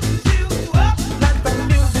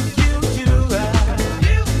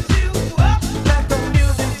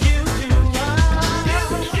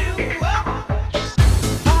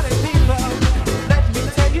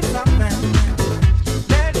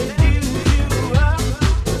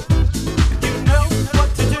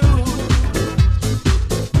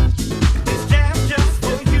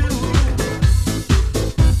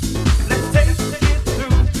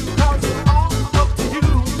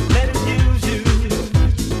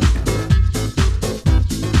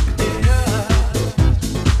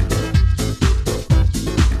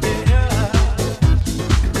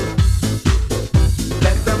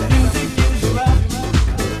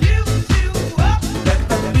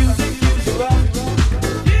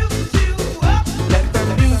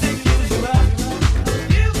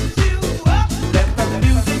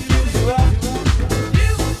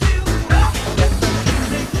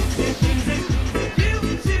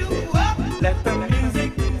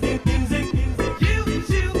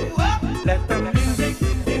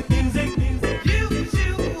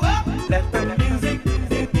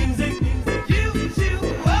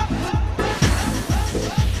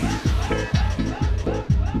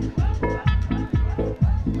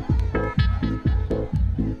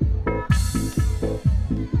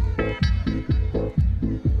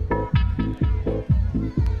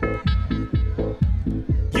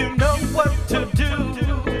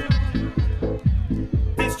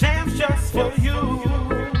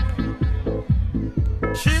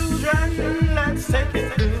 Children, let's take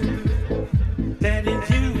it through. Let it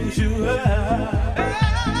use you up.